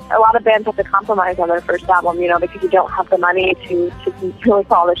a lot of bands have to compromise on their first album, you know, because you don't have the money to really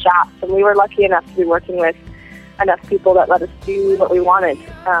call the shots, and we were lucky enough to be working with enough people that let us do what we wanted,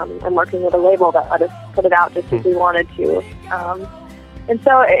 and working with a label that let us put it out just as we wanted to. And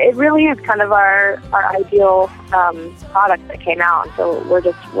so it really is kind of our ideal product that came out, and so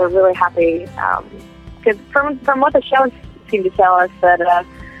we're really happy. Because from what the shows seem to tell us, that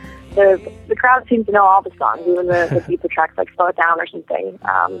the crowd seems to know all the songs, even the deeper tracks like "Slow It Down" or something.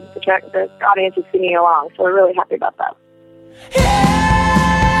 The audience is singing along, so we're really happy about that.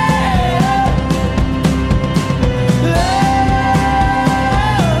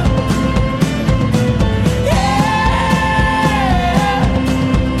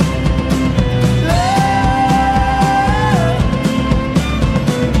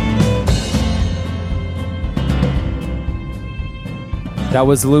 That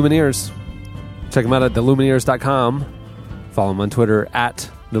was the Lumineers. Check them out at thelumineers.com. Follow them on Twitter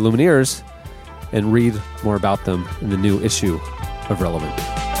at the Lumineers, and read more about them in the new issue of Relevant.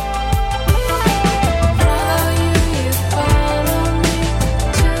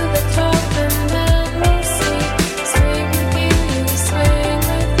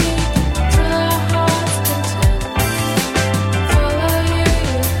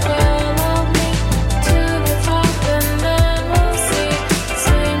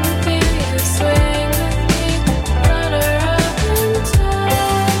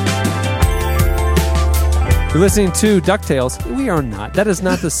 You're listening to DuckTales. We are not. That is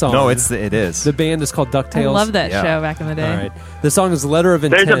not the song. No, it is. The band is called DuckTales. I love that show back in the day. All right. The song is Letter of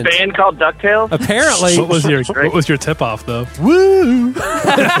Intent. There's a band called DuckTales? Apparently. What was your tip-off, though? Woo!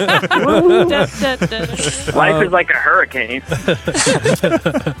 Life is like a hurricane.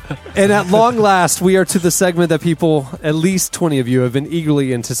 And at long last, we are to the segment that people, at least 20 of you, have been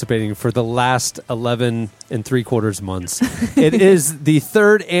eagerly anticipating for the last 11 3/4 months. It is the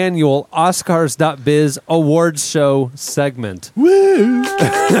third annual Oscars.biz awards show segment. Woo!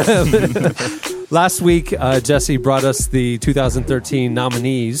 Last week, Jesse brought us the 2013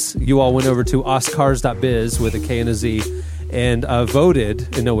 nominees. You all went over to Oscars.biz with a K and a Z and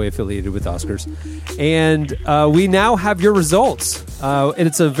voted, in no way affiliated with Oscars. And we now have your results. And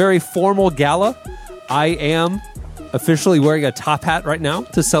it's a very formal gala. I am officially wearing a top hat right now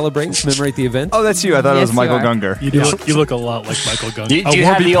to celebrate and commemorate the event. Oh, that's you. I thought it was Michael Gunger. You look a lot like Michael Gunger. Do you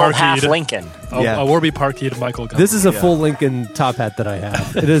have the old half Lincoln? A Warby Parkeyed Michael Gunger. This is a full Lincoln top hat that I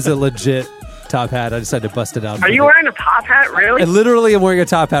have. It is a legit top hat. I decided to bust it out. Are you wearing a top hat, really? I literally am wearing a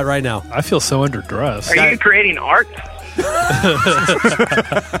top hat right now. I feel so underdressed. Are you creating art?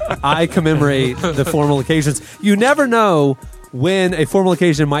 I commemorate the formal occasions. You never know when a formal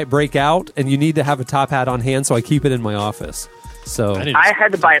occasion might break out, and you need to have a top hat on hand, so I keep it in my office. So I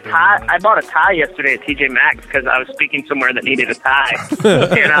had to buy a tie. I bought a tie yesterday at TJ Maxx because I was speaking somewhere that needed a tie.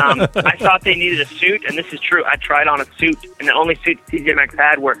 And I thought they needed a suit, and this is true. I tried on a suit, and the only suits TJ Maxx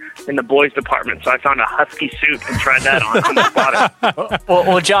had were in the boys department. So I found a husky suit and tried that on and I bought it.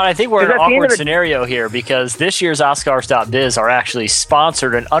 Well, John, I think we're in an awkward scenario here because this year's Oscars.biz are actually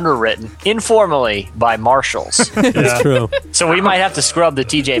sponsored and underwritten informally by Marshalls. It's true. So we might have to scrub the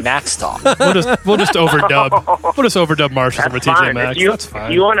TJ Maxx talk. We'll just overdub. We'll just overdub Marshalls over TJ Maxx. That's fine.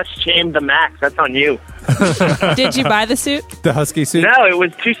 If you want to shame the Max, that's on you. Did you buy the suit? The husky suit? No, it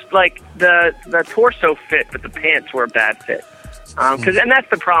was too the torso fit, but the pants were a bad fit. And that's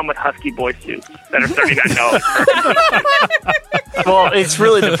the problem with husky boy suits that are $39. Well, it's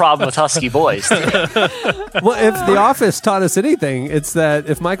really the problem with husky boys. Too. Well, if The Office taught us anything, it's that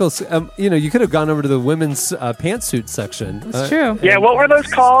if Michael's, you could have gone over to the women's pantsuit section. It's true. Yeah, what were those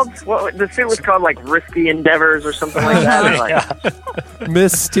called? The suit was called like Risky Endeavors or something like that.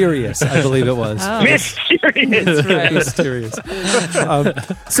 Mysterious, I believe it was. Oh. Mysterious. Right. Mysterious.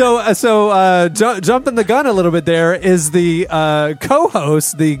 Jumping the gun a little bit there is the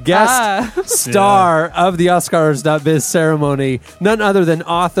co-host, the guest star of the Oscars.biz ceremony, none other than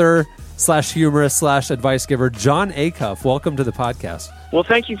author / humorist / advice giver John Acuff. Welcome to the podcast. Well,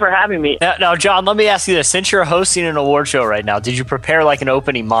 thank you for having me. Now, John, let me ask you this. Since you're hosting an award show right now, did you prepare like an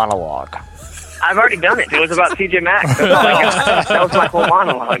opening monologue? I've already done it. It was about TJ Maxx. That was my whole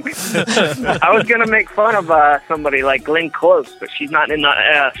monologue. I was gonna make fun of somebody like Glenn Close, but she's not in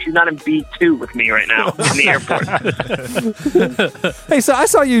B2 with me right now in the airport. Hey, so I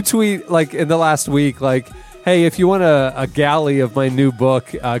saw you tweet like in the last week, like, hey, if you want a galley of my new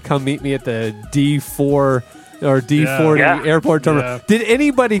book, come meet me at the D4 or D40 airport terminal. Yeah. Did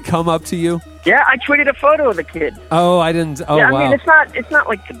anybody come up to you? Yeah, I tweeted a photo of the kid. Oh, I didn't. Oh, yeah, I wow. mean, it's not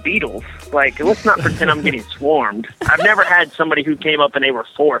like the Beatles. Like, let's not pretend I'm getting swarmed. I've never had somebody who came up and they were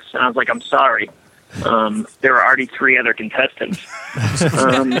fourth, and I was like, I'm sorry. There were already 3 other contestants.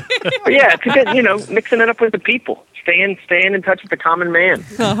 But yeah, it's good, mixing it up with the people. Staying in touch with the common man.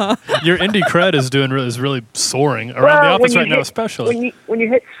 Your indie cred is really soaring around the office right now, especially. When you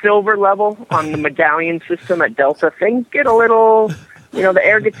hit silver level on the medallion system at Delta, things get a little, the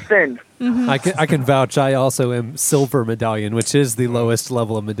air gets thin. Mm-hmm. I can vouch. I also am silver medallion, which is the lowest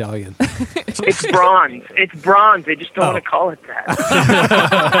level of medallion. It's bronze. It's bronze. They just don't want to call it that.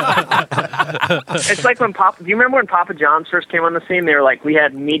 It's like when do you remember when Papa John's first came on the scene? They were like, we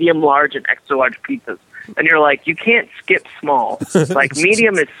had medium, large, and extra large pizzas. And you're like, you can't skip small. Like,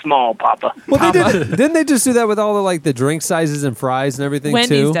 medium is small, Papa. Well, didn't they just do that with all the drink sizes and fries and everything,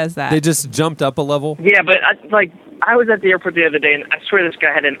 Wendy's too? does that. They just jumped up a level? Yeah, but I was at the airport the other day, and I swear this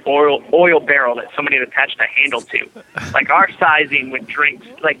guy had an oil barrel that somebody had attached a handle to. Like, our sizing with drinks,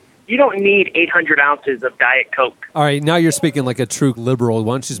 you don't need 800 ounces of Diet Coke. All right, now you're speaking like a true liberal.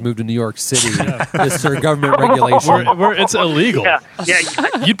 Why don't you just move to New York City, Mr. Government Regulation? Where it's illegal. Yeah,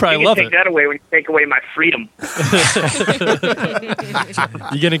 You'd probably love take it. that away when you take away my freedom.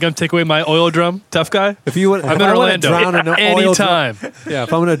 You gonna come take away my oil drum, tough guy? If you would, I'm in Orlando. Drown in an oil Anytime. Yeah,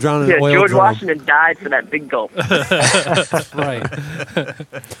 if I'm going to drown in Yeah, an oil George drum. Washington died for that big gulp. Right.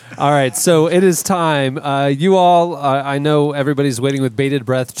 All right, so it is time. You all, I know everybody's waiting with bated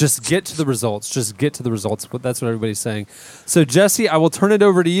breath. Just get to the results. Just get to the results. That's what everybody's saying. So, Jesse, I will turn it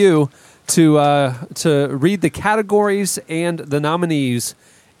over to you to read the categories and the nominees,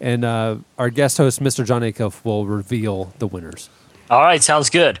 and our guest host, Mr. John Acuff, will reveal the winners. All right, sounds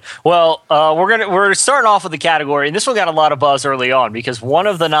good. Well, we're starting off with the category, and this one got a lot of buzz early on because one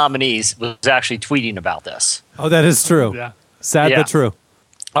of the nominees was actually tweeting about this. Oh, that is true. Yeah. Sad but true.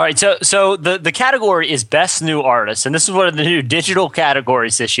 All right, so the category is Best New Artist, and this is one of the new digital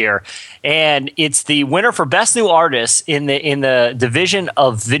categories this year, and it's the winner for Best New Artist in the division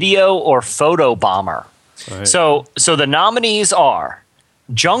of Video or Photo Bomber. Right. So the nominees are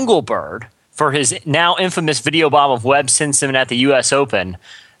Jungle Bird for his now infamous video bomb of Webb Simpson at the U.S. Open,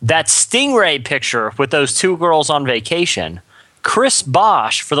 that Stingray picture with those 2 girls on vacation, Chris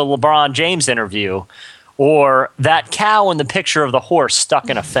Bosh for the LeBron James interview, or that cow in the picture of the horse stuck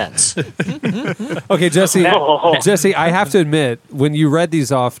in a fence. Okay, Jesse, I have to admit, when you read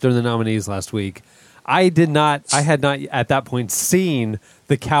these off during the nominees last week, I had not at that point seen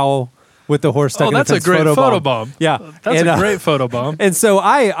the cow with the horse stuck in a fence. That's a great photo bomb. Yeah. That's a great photo bomb. And so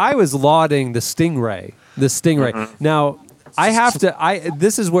I was lauding the Stingray. Mm-hmm. Now,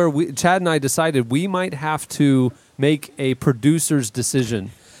 this is where Chad and I decided we might have to make a producer's decision,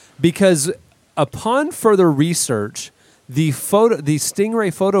 because upon further research, the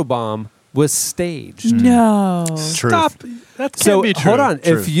Stingray photobomb was staged. No. Stop. That can't be true. Hold on.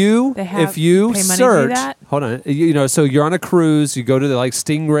 True. If you search, hold on. So you're on a cruise, you go to the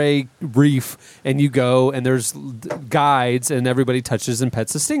Stingray Reef, and you go, and there's guides, and everybody touches and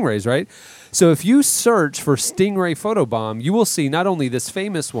pets the stingrays, right? So if you search for Stingray photobomb, you will see not only this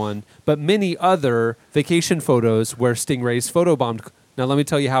famous one, but many other vacation photos where stingrays photobombed. Now let me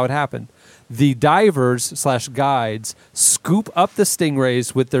tell you how it happened. The divers / guides scoop up the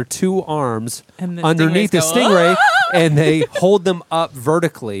stingrays with their 2 arms underneath the stingray, and they hold them up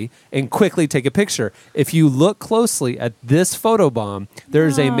vertically and quickly take a picture. If you look closely at this photobomb,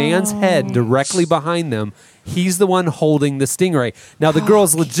 there's a man's head directly behind them. He's the one holding the stingray. Now, the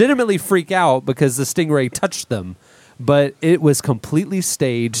girls legitimately freak out because the stingray touched them. but it was completely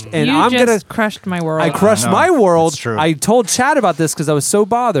staged. And You I'm just crushed my world. I crushed No, my world. that's true. I told Chad about this because I was so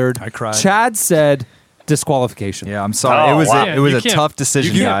bothered. I cried. Chad said disqualification. Yeah, I'm sorry. Oh, it was wow. it was You a can't- tough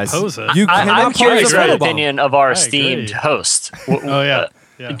decision, you can't guys. pose it. You cannot I'm curious pose a for the photobomb. opinion of our I esteemed agree. host. Oh yeah.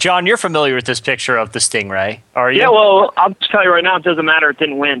 Yeah. John, you're familiar with this picture of the Stingray, are you? Yeah, well, I'll just tell you right now, it doesn't matter. It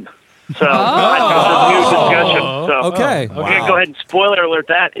didn't win. So I got this new discussion. So Okay. I'm going to go ahead and spoiler alert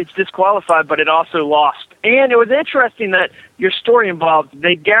that. It's disqualified, but it also lost. And it was interesting that your story involved,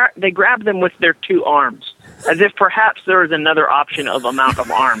 they grabbed them with their two arms, as if perhaps there was another option of amount of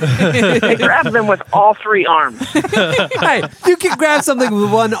arms. They grabbed them with all three arms. Hey, you can grab something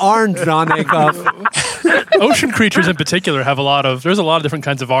with one arm, John Acuff. Ocean creatures in particular have there's a lot of different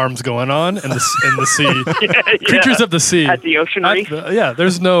kinds of arms going on in the sea. Yeah. Creatures of the sea. At the ocean reef. Yeah,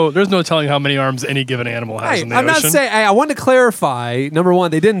 there's no telling how many arms any given animal has Hey, in the I'm ocean. not saying. I want to clarify. Number one,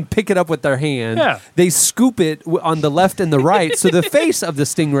 they didn't pick it up with their hand. Yeah. They scoop it on the left and the right, so the face of the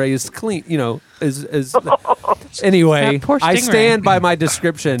stingray is clean. Is anyway. That poor I stingray. stand by my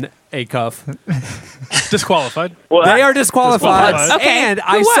description. Acuff. Disqualified. Well, They are disqualified. Disqualified. Okay, And who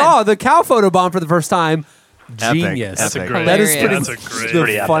I won? saw the cow photo bomb for the first time. Epic. Genius. That's a great- That is Hilarious. pretty, That's a great- the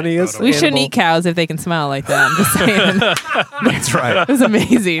pretty epic funniest. photo. We shouldn't animal. eat cows if they can smell like that. I'm just saying. That's right. It was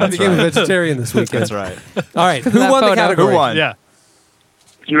amazing. I became a vegetarian this weekend. That's right. All right, of who that won the photo. category? Who won? Yeah.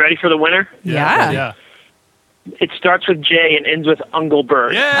 you ready for the winner? Yeah. Yeah. It starts with J and ends with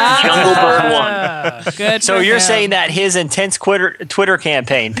Unglebird. Yeah. Junglebird won. Good. So for you're him. saying that his intense Twitter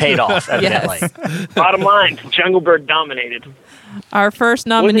campaign paid off, evidently. Yes. Bottom line, Junglebird dominated. Our first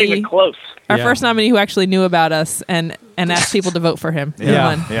Wasn't nominee. even close. Our Yeah. first nominee who actually knew about us and asked people to vote for him. He Yeah.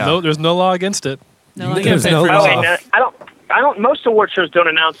 won. Yeah. No, there's no law against it. No You one can There's can no say law. for Okay, us. now, I don't. Most award shows don't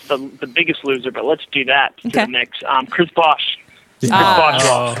announce the biggest loser, but let's do that to Okay. the mix. Chris Bosch. Chris Ah. Bosch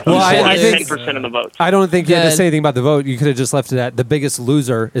lost. Well, I think- 10% of the votes. I don't think you had to Good. say anything about the vote. You could have just left it at the biggest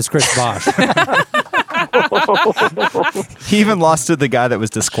loser is Chris Bosch. He even lost to the guy that was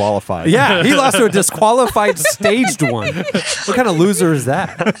disqualified. Yeah, he lost to a disqualified staged one. What kind of loser is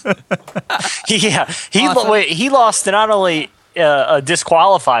that? Yeah, Awesome. he lost to not only a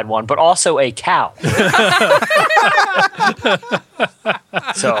disqualified one, but also a cow.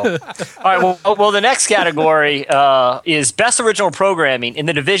 So, all right. Well, the next category is Best Original Programming in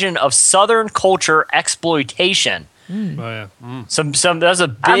the division of Southern Culture Exploitation. Oh yeah. Some that was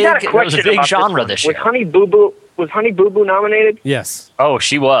a I've big, got a that was question a big about genre one. this year. Was Honey Boo Boo nominated? Yes. Oh,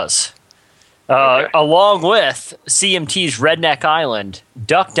 she was. Along with CMT's Redneck Island,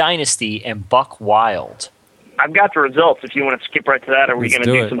 Duck Dynasty, and Buck Wild. I've got the results. If you want to skip right to that, are we Let's going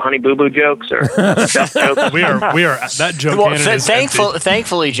do to do it. some Honey Boo Boo jokes or duck jokes? We are that joke Well, cannon is empty.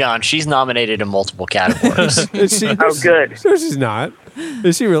 thankfully, John, she's nominated in multiple categories. Is she? Oh, good. No, she's not.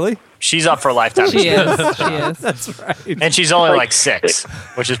 Is she really? She's up for a lifetime She achievement. is. She is. That's right. And she's only like 6,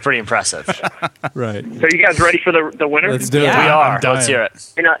 which is pretty impressive. Right. So you guys ready for the winner? Let's do We it. Yeah. are. dying. Let's hear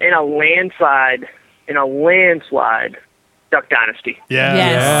it. In a landslide, Duck Dynasty. Yeah.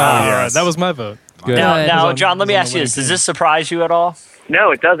 Yes. Yeah. Yes. That was my vote. Good. Now, Good. John, let me ask you this. Does this surprise you at all? No,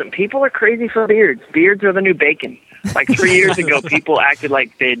 it doesn't. People are crazy for beards. Beards are the new bacon. Like 3 years ago, people acted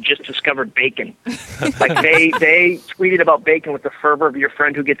like they had just discovered bacon. Like they tweeted about bacon with the fervor of your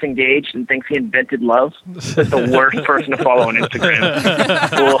friend who gets engaged and thinks he invented love. That's the worst person to follow on Instagram.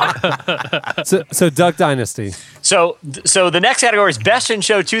 Cool. So Duck Dynasty. So the next category is Best in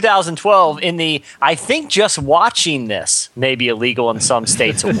Show 2012 in the, I think just watching this may be illegal in some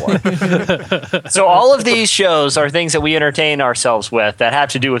states award. So all of these shows are things that we entertain ourselves with that have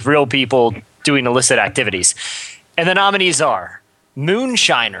to do with real people doing illicit activities. And the nominees are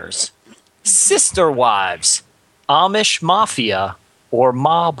Moonshiners, Sister Wives, Amish Mafia, or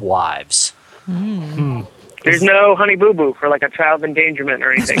Mob Wives. There's no Honey Boo Boo for like a child endangerment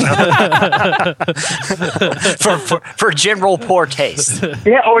or anything. for general poor taste.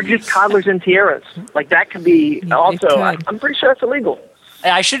 Yeah, or just toddlers and tiaras. Like that could be It also. could. I'm pretty sure it's illegal.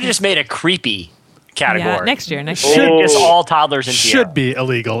 I should have just made a creepy category. Yeah, next year. Just all toddlers and tiaras. Should be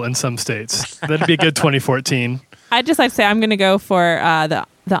illegal in some states. That'd be a good 2014. I'd just like to say I'm going to go for the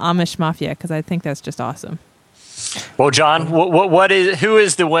Amish Mafia because I think that's just awesome. Well, John, who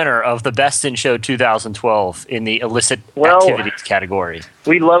is the winner of the Best in Show 2012 in the illicit activities category?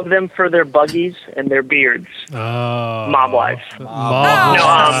 We love them for their buggies and their beards. Oh. Mob Wives. Mob.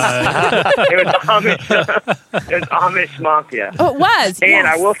 It was Amish Mafia. Oh, it was. And yes.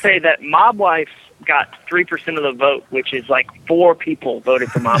 I will say that Mob Wife got 3% of the vote, which is like 4 people voted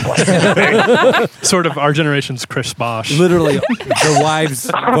for Mob Wife. Sort of our generation's Chris Bosch. Literally, the wives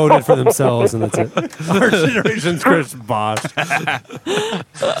voted for themselves, and that's it. Our generation's Chris Bosch.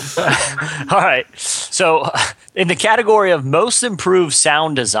 All right. So In the category of most improved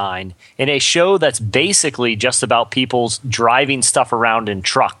sound design in a show that's basically just about people's driving stuff around in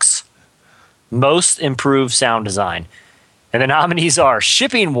trucks. Most improved sound design. And the nominees are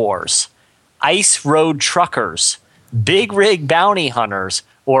Shipping Wars, Ice Road Truckers, Big Rig Bounty Hunters,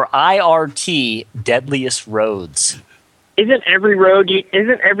 or IRT Deadliest Roads. Isn't every road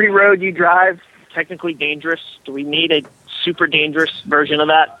you drive technically dangerous? Do we need a super dangerous version of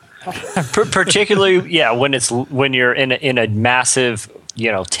that? Particularly, yeah, when you're in a massive,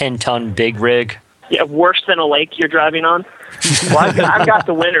 10-ton big rig. Yeah, worse than a lake you're driving on. Well, I've got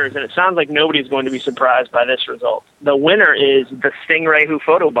the winners, and it sounds like nobody's going to be surprised by this result. The winner is the Stingray who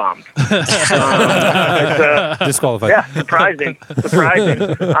photobombed. Disqualified. Yeah, surprising.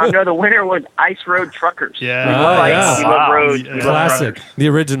 No, the winner was Ice Road Truckers. Yeah. We love ice, we love roads, we love Classic. truckers. The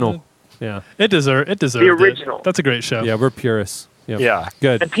original. Yeah. It deserved The original. it. That's a great show. Yeah, we're purists. Yep. Yeah.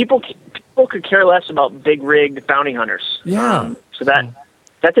 Good. And people could care less about big rigged bounty hunters. Yeah. So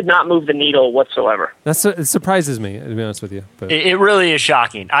that did not move the needle whatsoever. It surprises me, to be honest with you. But It really is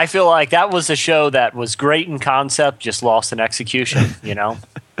shocking. I feel like that was a show that was great in concept, just lost in execution,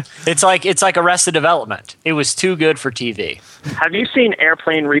 It's like Arrested Development. It was too good for TV. Have you seen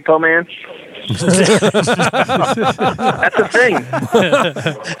Airplane Repo Man? That's a thing.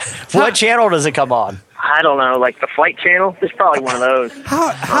 What channel does it come on? I don't know, like the Flight Channel? It's probably one of those.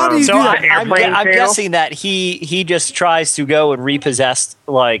 how do you So do that? I'm Airplane guessing that he just tries to go and repossess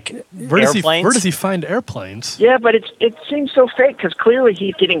airplanes. Where does he find airplanes? Yeah, but it seems so fake because clearly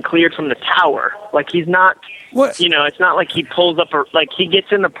he's getting cleared from the tower. Like he's not, What? it's not like he pulls up like he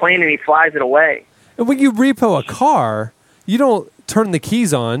gets in the plane and he flies it away. And when you repo a car, you don't turn the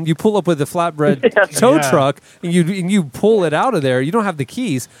keys on. You pull up with a flatbread tow truck and you pull it out of there. You don't have the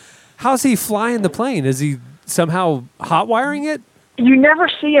keys. How's he flying the plane? Is he somehow hot wiring it? You never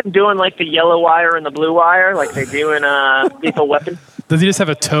see him doing like the yellow wire and the blue wire like they do in Lethal Weapon. Does he just have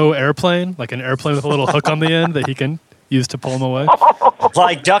a tow airplane, like an airplane with a little hook on the end that he can use to pull him away?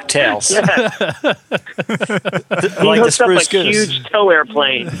 Like DuckTales. Yeah. He Like the hooks up a Spruce Goose. huge tow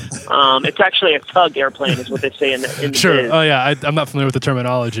airplane. It's actually a tug airplane, is what they say in the Sure. biz. Oh yeah, I'm not familiar with the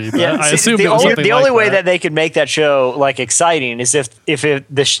terminology, but I see, assume the it was something only like way that they could make that show exciting is if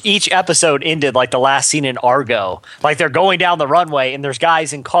each episode ended like the last scene in Argo, like they're going down the runway and there's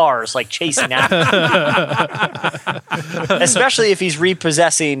guys in cars chasing after them. Especially if he's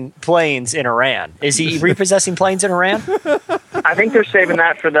repossessing planes in Iran. Is he repossessing planes in Iran? I think they're saving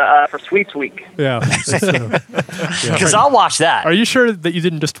that for Sweets Week. Yeah. Because I'll watch that. Are you sure that you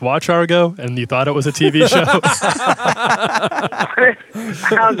didn't just watch Argo and you thought it was a TV show?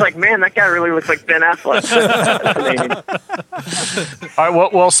 I was like, man, that guy really looks like Ben Affleck. All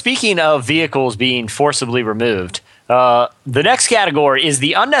right. Well, speaking of vehicles being forcibly removed, the next category is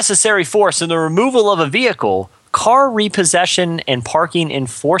the unnecessary force in the removal of a vehicle, Car Repossession and Parking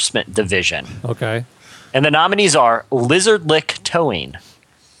Enforcement Division. Okay. And the nominees are Lizard Lick Towing,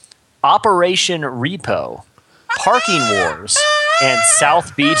 Operation Repo, Parking Wars, and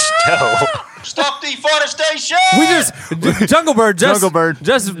South Beach Tow. Stop deforestation! We just Jungle Bird just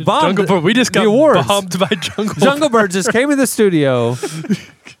bombed Jungle Bird, we just got the awards. bombed by Jungle Bird. Jungle Bird just came in the studio,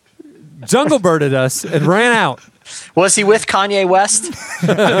 Jungle Birded us, and ran out. Was he with Kanye West?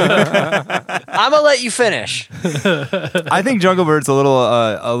 I'm gonna let you finish. I think Jungle Bird's a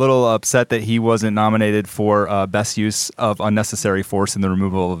little upset that he wasn't nominated for best use of unnecessary force in the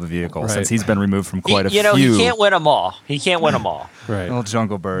removal of a vehicle, since he's been removed from quite a few. He can't win them all. Right. Little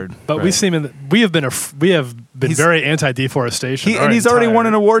Jungle Bird. But we have been very anti-deforestation. And he's already won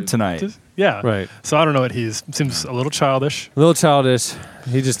an award tonight. Yeah. Right. So I don't know what seems a little childish. A little childish.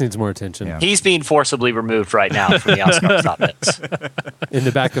 He just needs more attention. Yeah. He's being forcibly removed right now from the Oscar topics. In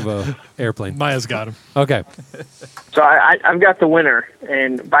the back of a airplane. Maya's got him. Okay. So I've got the winner,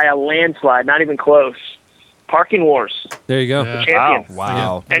 and by a landslide, not even close. Parking Wars. There you go. Yeah. Champion.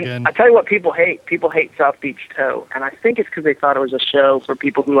 Wow. And Again. I tell you what people hate. People hate South Beach Tow. And I think it's because they thought it was a show for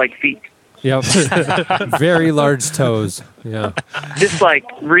people who like feet. Yep. Very large toes. Yeah. Just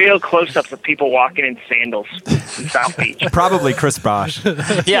real close-ups of people walking in sandals in South Beach. Probably Chris Bosch.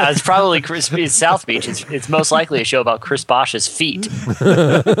 Yeah, it's probably it's South Beach. It's most likely a show about Chris Bosch's feet.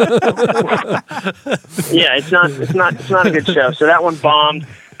 Yeah, it's not a good show. So that one bombed.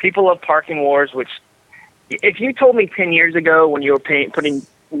 People love Parking Wars, which if you told me 10 years ago when you were putting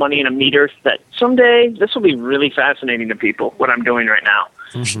money in a meter that someday this will be really fascinating to people, what I'm doing right now,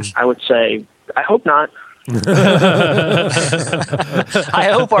 I would say, I hope not. I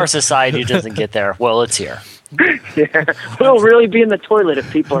hope our society doesn't get there. Well, it's here. Yeah. We'll really be in the toilet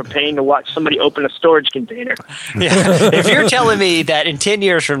if people are paying to watch somebody open a storage container. Yeah. If you're telling me that in 10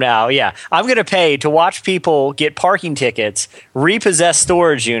 years from now, yeah, I'm going to pay to watch people get parking tickets, repossess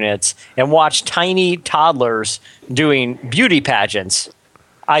storage units, and watch tiny toddlers doing beauty pageants,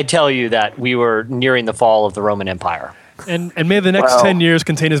 I tell you that we were nearing the fall of the Roman Empire. And may the next 10 years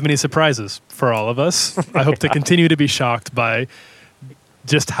contain as many surprises for all of us. I hope to continue to be shocked by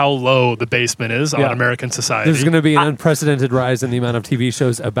just how low the basement is on American society. There's going to be an unprecedented rise in the amount of TV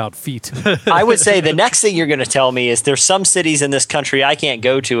shows about feet. I would say the next thing you're going to tell me is there's some cities in this country I can't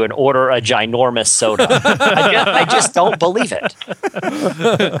go to and order a ginormous soda. I just don't believe it.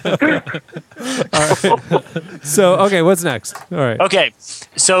 So, okay, what's next? All right. Okay,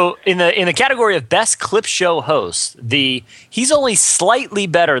 so in the category of best clip show host, he's only slightly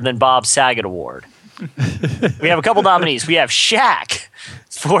better than Bob Saget Award. We have a couple nominees. We have Shaq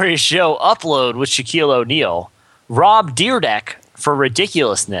for his show Upload with Shaquille O'Neal, Rob Dyrdek for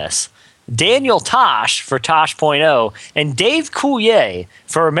Ridiculousness, Daniel Tosh for Tosh.0, and Dave Coulier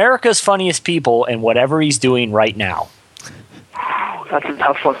for America's Funniest People and whatever he's doing right now. That's a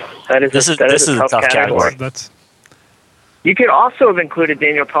tough one. This is a tough category. You could also have included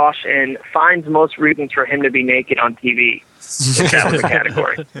Daniel Tosh in finds most reasons for him to be naked on TV. If that was a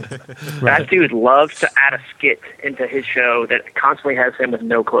category. That dude loves to add a skit into his show that constantly has him with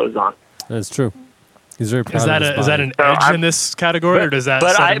no clothes on. That's true. He's very proud Is that of his is that body. an edge in this category, or does that?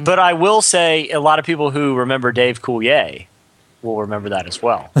 But I will say a lot of people who remember Dave Coulier will remember that as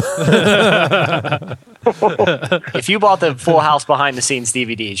well. If you bought the Full House behind the scenes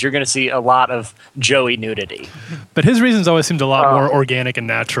DVDs, you're going to see a lot of Joey nudity. But his reasons always seemed a lot more organic and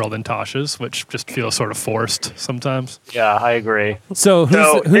natural than Tosh's, which just feels sort of forced sometimes. Yeah, I agree. So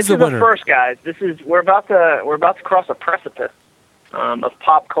who's this the is winner? the first, guys. We're about to cross a precipice of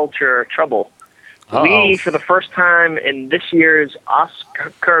pop culture trouble. We, for the first time in this year's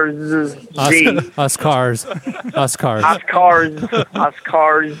Oscars,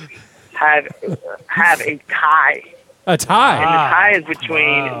 have a tie. A tie? And the tie is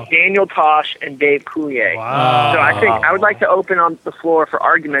between Daniel Tosh and Dave Coulier. Wow. So I think I would like to open on the floor for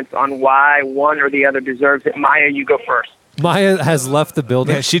arguments on why one or the other deserves it. Maya, you go first. Maya has left the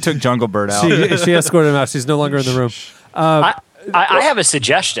building. Yeah, she took Jungle Bird out. She escorted him out. She's no longer in the room. I have a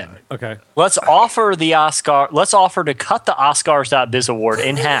suggestion. Okay. Let's offer to cut the Oscars.biz award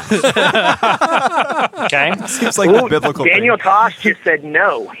in half. Okay? Seems like the biblical Daniel thing. Tosh just said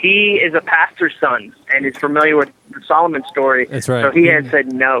no. He is a pastor's son and is familiar with the Solomon story. That's right. So he had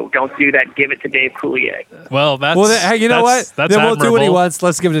said no, don't do that. Give it to Dave Coulier. Well, that's hey, you know what? That's Then we'll do what he admirable. wants.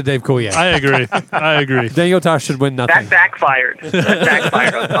 Let's give it to Dave Coulier. I agree. Daniel Tosh should win nothing. That backfired. That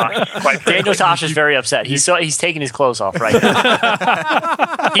backfired on Tosh. Quite Daniel frankly. Tosh is very upset. He's taking his clothes off right now.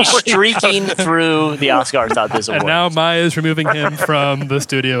 He's streaking through the Oscars.biz award. And now Maya is removing him from the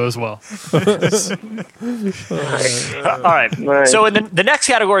studio as well. All right. Right. So in the next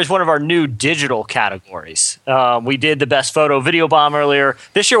category is one of our new digital categories. We did the best photo video bomb earlier.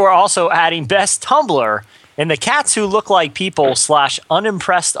 This year we're also adding best Tumblr in the cats who look like people /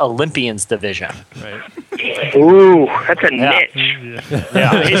 unimpressed Olympians division. Ooh, that's a niche.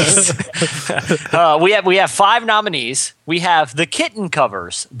 Yeah. We have 5 nominees. We have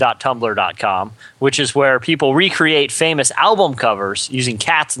thekittencovers.tumblr.com, which is where people recreate famous album covers using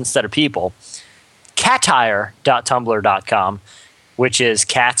cats instead of people. Catire.tumblr.com, which is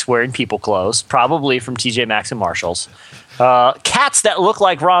cats wearing people clothes, probably from TJ Maxx and Marshalls. Cats that look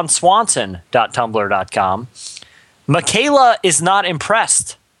like Ron Swanson.tumblr.com. Michaela is not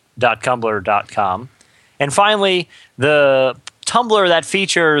impressed.tumblr.com. And finally, the Tumblr that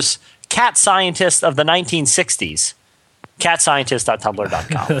features cat scientists of the 1960s.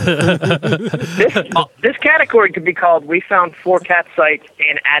 Catscientist.tumblr.com. This category could be called "We found 4 cat sites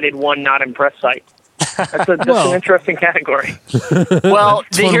and added 1 not impressed site." That's an interesting category. Well, one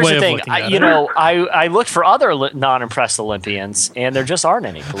here's way the of thing. looking at it. I looked for other non-impressed Olympians, and there just aren't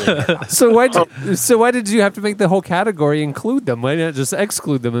any. Believe it or not. So why did you have to make the whole category include them? Why not just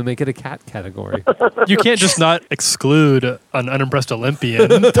exclude them and make it a cat category? You can't just not exclude an unimpressed Olympian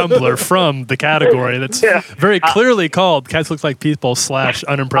Tumblr from the category that's very clearly called "Cats Look Like People /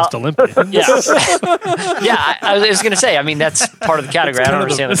 Unimpressed Olympian." Yeah, I was going to say. I mean, that's part of the category. I don't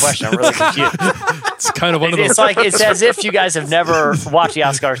understand the question. I'm really confused. It's kind of one of the. It's as if you guys have never watched the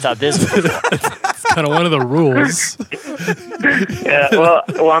Oscars.biz before. It's kind of one of the rules. Yeah,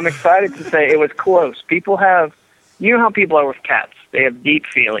 well, I'm excited to say it was close. People have, you know how people are with cats. They have deep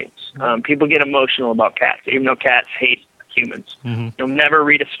feelings. People get emotional about cats, even though cats hate humans. You'll never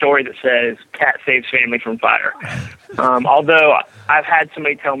read a story that says cat saves family from fire. Although I've had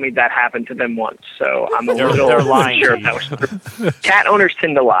somebody tell me that happened to them once, so I'm a little they're lying sure to if that was true. Cat owners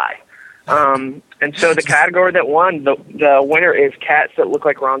tend to lie. And so the category that won, the winner is cats that look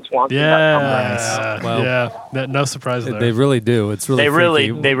like Ron Swanson. Yeah, Well, no surprise there. They really do. It's really They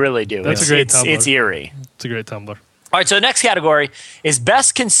freaky. really do. That's it's, a great it's, Tumblr. it's eerie. It's a great Tumblr. All right, so the next category is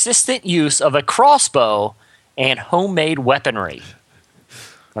best consistent use of a crossbow and homemade weaponry.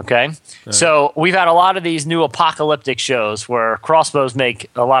 Okay? So we've had a lot of these new apocalyptic shows where crossbows make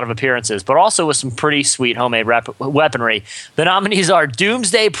a lot of appearances, but also with some pretty sweet homemade weaponry. The nominees are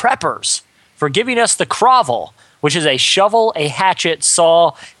Doomsday Preppers for giving us the Crovel, which is a shovel, a hatchet,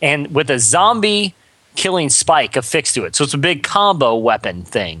 saw, and with a zombie killing spike affixed to it. So it's a big combo weapon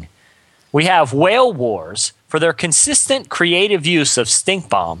thing. We have Whale Wars for their consistent creative use of stink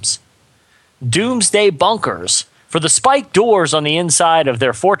bombs. Doomsday Bunkers for the spiked doors on the inside of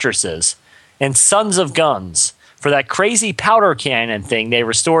their fortresses. And Sons of Guns for that crazy powder cannon thing they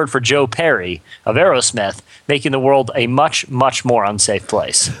restored for Joe Perry of Aerosmith, making the world a much, much more unsafe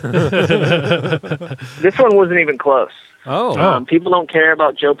place. This one wasn't even close. People don't care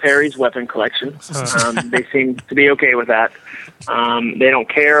about Joe Perry's weapon collection. They seem to be okay with that. They don't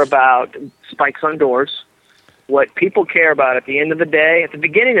care about spikes on doors. What people care about at the end of the day, at the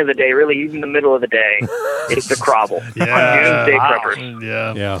beginning of the day, really even the middle of the day, is the Crovel on Doomsday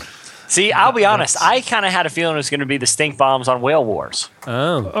Preppers. Yeah. See, I'll be honest. I kind of had a feeling it was going to be the stink bombs on Whale Wars.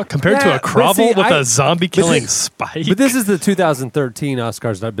 Compared to a but Crovel see, with a zombie killing spike. But this is the 2013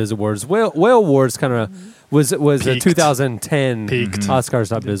 Oscars.biz Awards. Whale Wars kind of was a 2010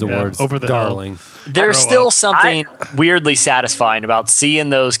 Oscars.biz Awards over the darling. There's still something weirdly satisfying about seeing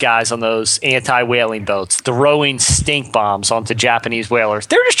those guys on those anti-whaling boats throwing stink bombs onto Japanese whalers.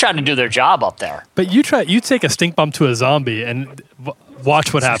 They're just trying to do their job up there. But you take a stink bomb to a zombie and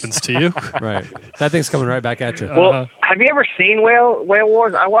watch what happens to you. Right. That thing's coming right back at you. Well, have you ever seen Whale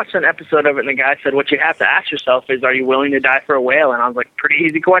Wars? I watched an episode of it, and the guy said, what you have to ask yourself is, are you willing to die for a whale? And I was like, pretty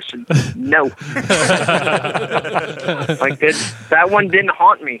easy question. No. That one didn't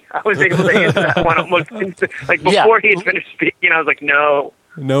haunt me. I was able to answer that one almost instant. Like, before he had finished speaking, I was like, no.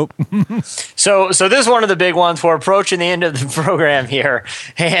 Nope. So this is one of the big ones. We're approaching the end of the program here,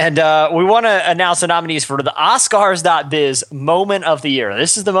 and we want to announce the nominees for the Oscars.biz Moment of the Year.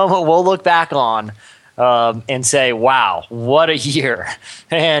 This is the moment we'll look back on and say, wow, what a year.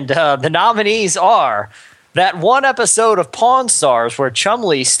 And the nominees are that one episode of Pawn Stars where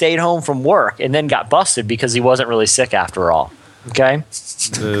Chumlee stayed home from work and then got busted because he wasn't really sick after all. Okay?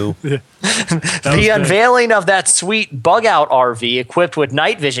 Boo. The unveiling of that sweet bug-out RV equipped with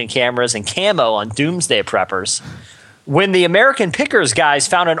night vision cameras and camo on Doomsday Preppers. When the American Pickers guys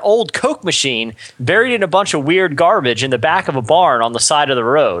found an old Coke machine buried in a bunch of weird garbage in the back of a barn on the side of the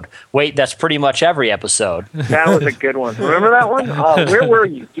road. Wait, that's pretty much every episode. That was a good one. Remember that one? Where were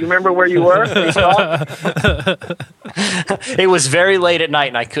you? Do you remember where you were? It was very late at night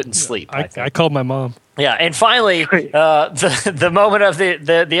and I couldn't sleep. I called my mom. Yeah, and finally, the moment of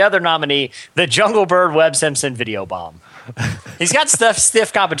the other nominee, the Jungle Bird Webb Simpson video bomb. He's got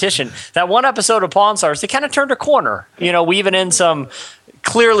stiff competition. That one episode of Pawn Stars, they kind of turned a corner, weaving in some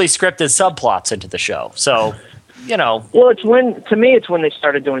clearly scripted subplots into the show. So, Well, it's when they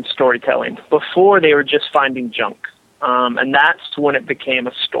started doing storytelling. Before, they were just finding junk. And that's when it became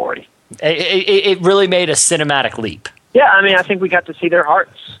a story. It really made a cinematic leap. Yeah, I mean, I think we got to see their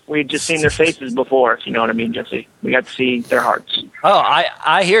hearts. We had just seen their faces before, if you know what I mean, Jesse. We got to see their hearts. Oh,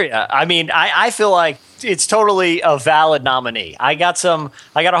 I hear you. I mean, I feel like it's totally a valid nominee. I got a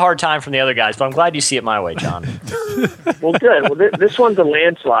hard time from the other guys, but I'm glad you see it my way, John. Well, good. Well, this one's a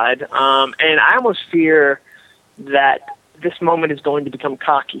landslide, and I almost fear that this moment is going to become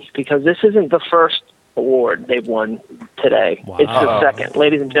cocky because this isn't the first award they've won today. Wow. It's the second.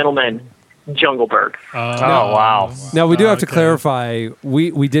 Ladies and gentlemen, Jungle Bird. Wow. Now, we do have to clarify,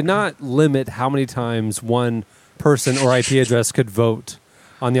 we did not limit how many times one person or IP address could vote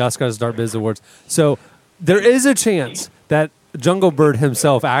on the Oscars.biz Awards. So there is a chance that Jungle Bird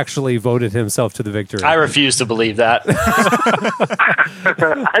himself actually voted himself to the victory. I refuse to believe that.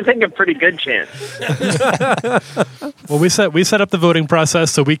 I think a pretty good chance. Well, we set up the voting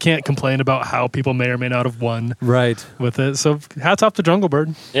process, so we can't complain about how people may or may not have won. Right. With it. So hats off to Jungle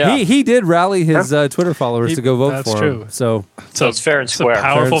Bird. Yeah. He did rally his Twitter followers to go vote for him. That's true. So it's fair and square. It's a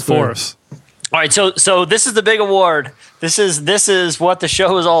powerful force. All right, so this is the big award. This is what the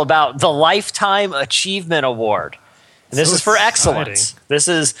show is all about. The Lifetime Achievement Award. And this is for excellence. This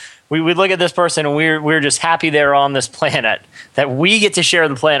is we look at this person and we're just happy they're on this planet, that we get to share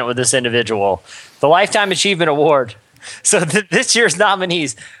the planet with this individual. The Lifetime Achievement Award So this year's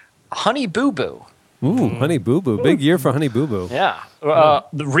nominees, Honey Boo Boo. Ooh, Honey Boo Boo. Big year for Honey Boo Boo. Yeah.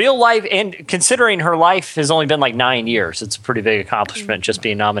 The real life, and considering her life has only been like 9 years, it's a pretty big accomplishment just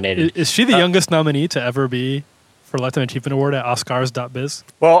being nominated. Is she the youngest nominee to ever be for Lifetime Achievement Award at Oscars.biz?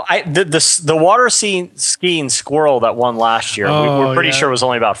 Well, the water skiing squirrel that won last year, we're pretty sure was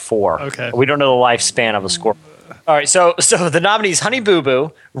only about 4. Okay. We don't know the lifespan of a squirrel. All right, so the nominees: Honey Boo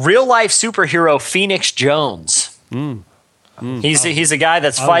Boo, real life superhero Phoenix Jones. He's a guy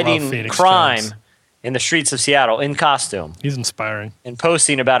that's fighting crime Jones in the streets of Seattle in costume. He's inspiring. And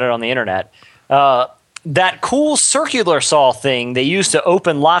posting about it on the internet. That cool circular saw thing they use to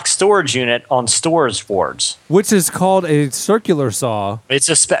open lock storage unit on stores boards. Which is called a circular saw. It's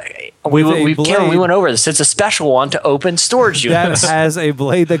we went over this. It's a special one to open storage units. That has a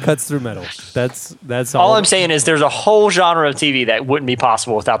blade that cuts through metal. That's all I'm saying is there's a whole genre of TV that wouldn't be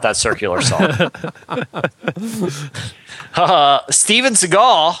possible without that circular saw. Steven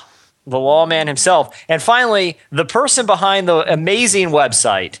Seagal, the lawman himself. And finally, the person behind the amazing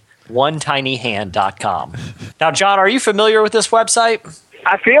website, onetinyhand.com. Now, John, are you familiar with this website?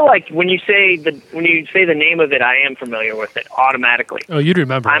 I feel like when you say the name of it, I am familiar with it automatically. Oh, you'd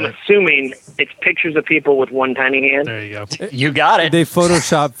remember. I'm assuming it's pictures of people with one tiny hand. There you go. You got it. They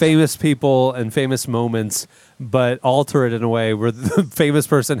Photoshop famous people and famous moments, but alter it in a way where the famous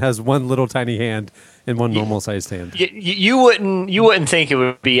person has one little tiny hand and one normal sized hand. You wouldn't think it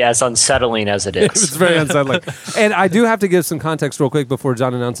would be as unsettling as it is. It's very unsettling. And I do have to give some context real quick before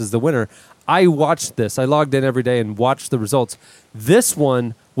John announces the winner. I watched this. I logged in every day and watched the results. This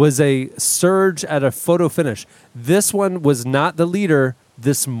one was a surge at a photo finish. This one was not the leader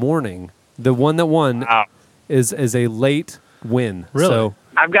this morning. The one that won is a late win. Really? So,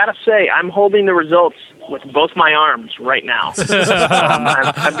 I've got to say, I'm holding the results with both my arms right now.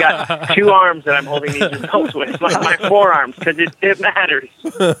 I've got 2 arms that I'm holding these results with, my forearms, because it matters.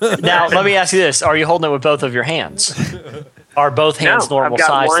 Now, let me ask you this. Are you holding it with both of your hands? Are both hands normal I've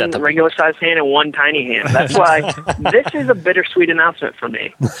got size? one regular-sized hand and one tiny hand. That's why this is a bittersweet announcement for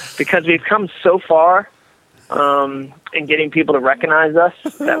me, because we've come so far in getting people to recognize us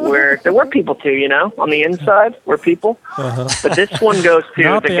that we're people too, on the inside, we're people. But this one goes to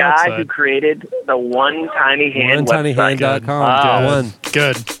Not the the guy outside. who created the One Tiny Hand website. OneTinyHand.com. One.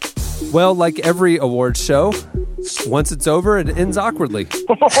 Good. Well, like every awards show, once it's over, it ends awkwardly.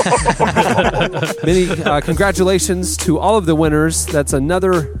 Many congratulations to all of the winners. That's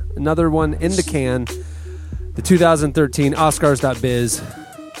another one in the can. The 2013 Oscars.biz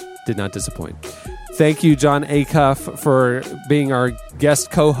did not disappoint. Thank you, John Acuff, for being our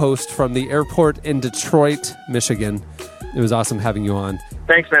guest co-host from the airport in Detroit, Michigan. It was awesome having you on.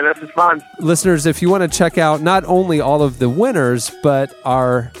 Thanks, man. This is fun. Listeners, if you want to check out not only all of the winners, but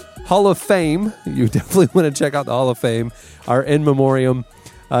our Hall of Fame, you definitely want to check out the Hall of Fame, our in memoriam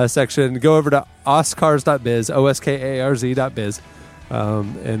section. Go over to oscars.biz, oskarz.biz,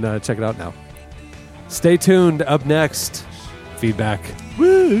 and check it out now. Stay tuned. Up next, feedback.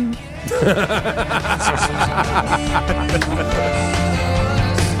 Woo!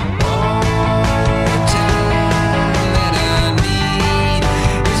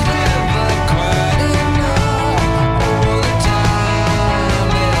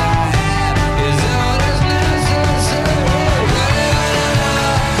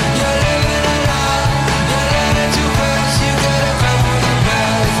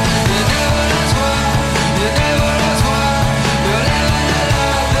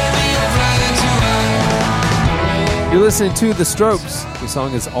 You're listening to The Strokes. The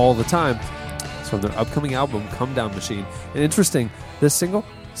song is All the Time. It's from their upcoming album, Come Down Machine. And interesting, this single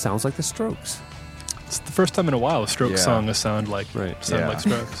sounds like The Strokes. It's the first time in a while a Strokes song has sound like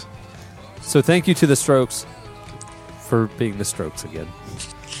Strokes. So thank you to The Strokes for being The Strokes again.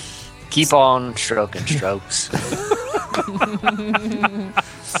 Keep on stroking strokes.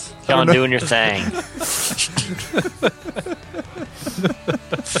 Keep on doing your thing.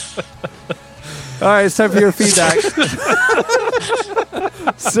 All right, it's time for your feedback.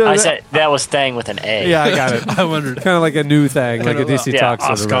 So I said that was thing with an A. Yeah, I got it. I wondered. Kind of like a new thing, like a DC yeah, Talk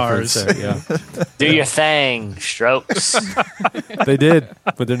sort of reference Oscars. there, yeah. Do your thing, strokes. They did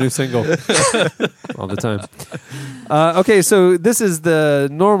with their new single all the time. Okay, so this is the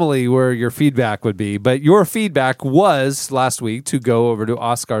normally where your feedback would be, but your feedback was last week to go over to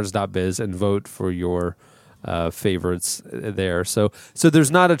oscars.biz and vote for your favorites there. So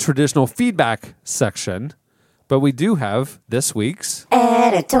there's not a traditional feedback section, but we do have this week's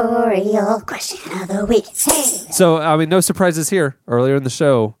editorial question of the week. Hey. So I mean, no surprises here. Earlier in the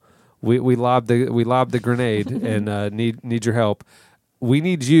show, we lobbed the grenade and need your help. We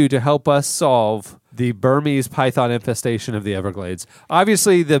need you to help us solve the Burmese python infestation of the Everglades.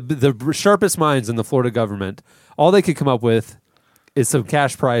 Obviously, the sharpest minds in the Florida government, all they could come up with is some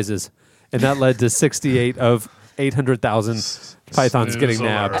cash prizes, and that led to 68 of 800,000 pythons getting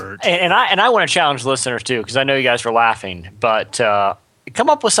nabbed. And I want to challenge listeners too, because I know you guys are laughing, but come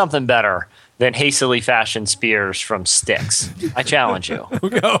up with something better than hastily fashioned spears from sticks. I challenge you.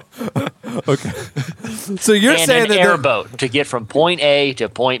 Okay. So you're and saying an that airboat to get from point A to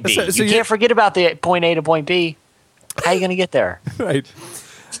point B. So you can't forget about the point A to point B. How are you going to get there? Right.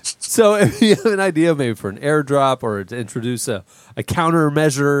 So if you have an idea maybe for an airdrop or to introduce a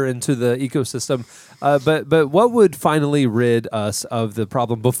countermeasure into the ecosystem, but what would finally rid us of the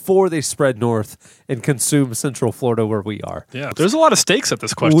problem before they spread north and consume Central Florida where we are? Yeah, there's a lot of stakes at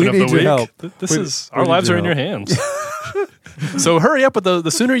this question We of need the week. your help. Our lives are in your hands. So hurry up with the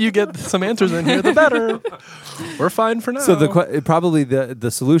sooner you get some answers in here, the better. We're fine for now. So probably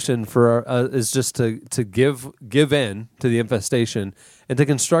the solution for is just to give in to the infestation and to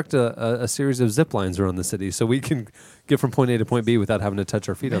construct a series of zip lines around the city so we can get from point A to point B without having to touch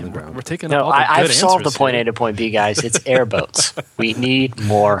our feet on the ground. We're taking No, all the good I've solved the answers point here. A to point B, guys. It's airboats. We need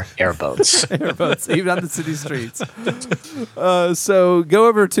more airboats. Airboats, even on the city streets. So go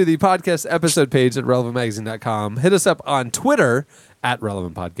over to the podcast episode page at relevantmagazine.com. Hit us up on Twitter at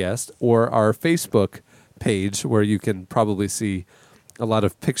Relevant Podcast or our Facebook page where you can probably see a lot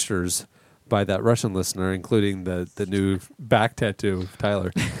of pictures by that Russian listener, including the new back tattoo of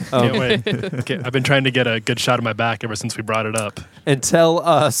Tyler. Can't wait. Okay, I've been trying to get a good shot of my back ever since we brought it up. And tell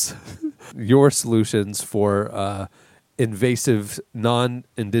us your solutions for invasive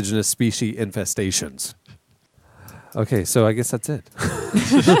non-indigenous species infestations. Okay, so I guess that's it.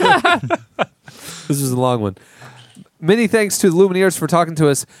 This was a long one. Many thanks to the Lumineers for talking to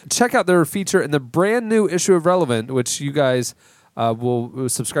us. Check out their feature in the brand new issue of Relevant, which you guys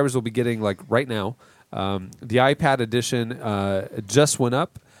subscribers will be getting like right now. The iPad edition just went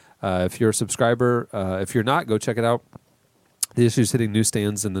up. If you're a subscriber, if you're not, go check it out. The issue is hitting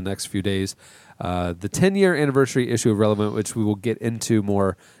newsstands in the next few days. The 10-year anniversary issue of Relevant, which we will get into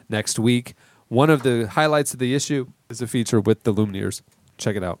more next week. One of the highlights of the issue is a feature with the Lumineers.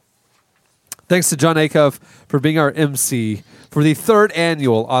 Check it out. Thanks to John Acuff for being our MC for the 3rd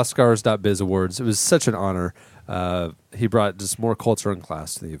annual Oscars.biz Awards. It was such an honor. He brought just more culture and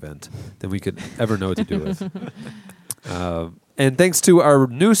class to the event than we could ever know what to do with. And thanks to our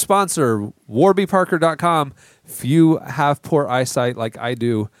new sponsor, warbyparker.com. If you have poor eyesight like I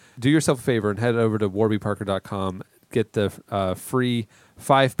do yourself a favor and head over to warbyparker.com. Get the free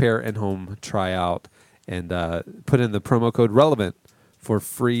 5-pair in-home tryout and put in the promo code RELEVANT for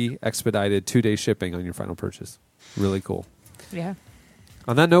free expedited 2-day shipping on your final purchase. Really cool. Yeah.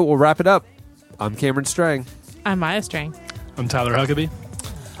 On that note, we'll wrap it up. I'm Cameron Strang. I'm Maya Strang. I'm Tyler Huckabee.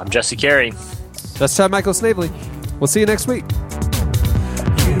 I'm Jesse Carey. That's Chad Michael Snavely. We'll see you next week.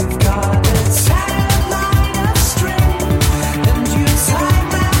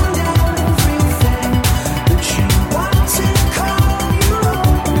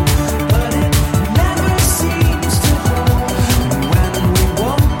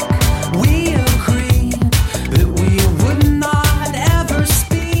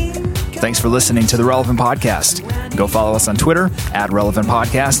 Thanks for listening to the Relevant Podcast. Go follow us on Twitter at Relevant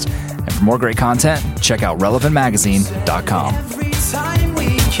Podcast. And for more great content, check out relevantmagazine.com. Every time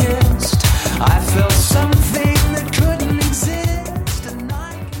we kissed, I felt something that couldn't exist, and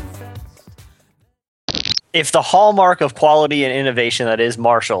I confess. If the hallmark of quality and innovation that is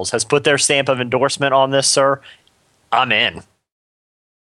Marshall's has put their stamp of endorsement on this, sir, I'm in.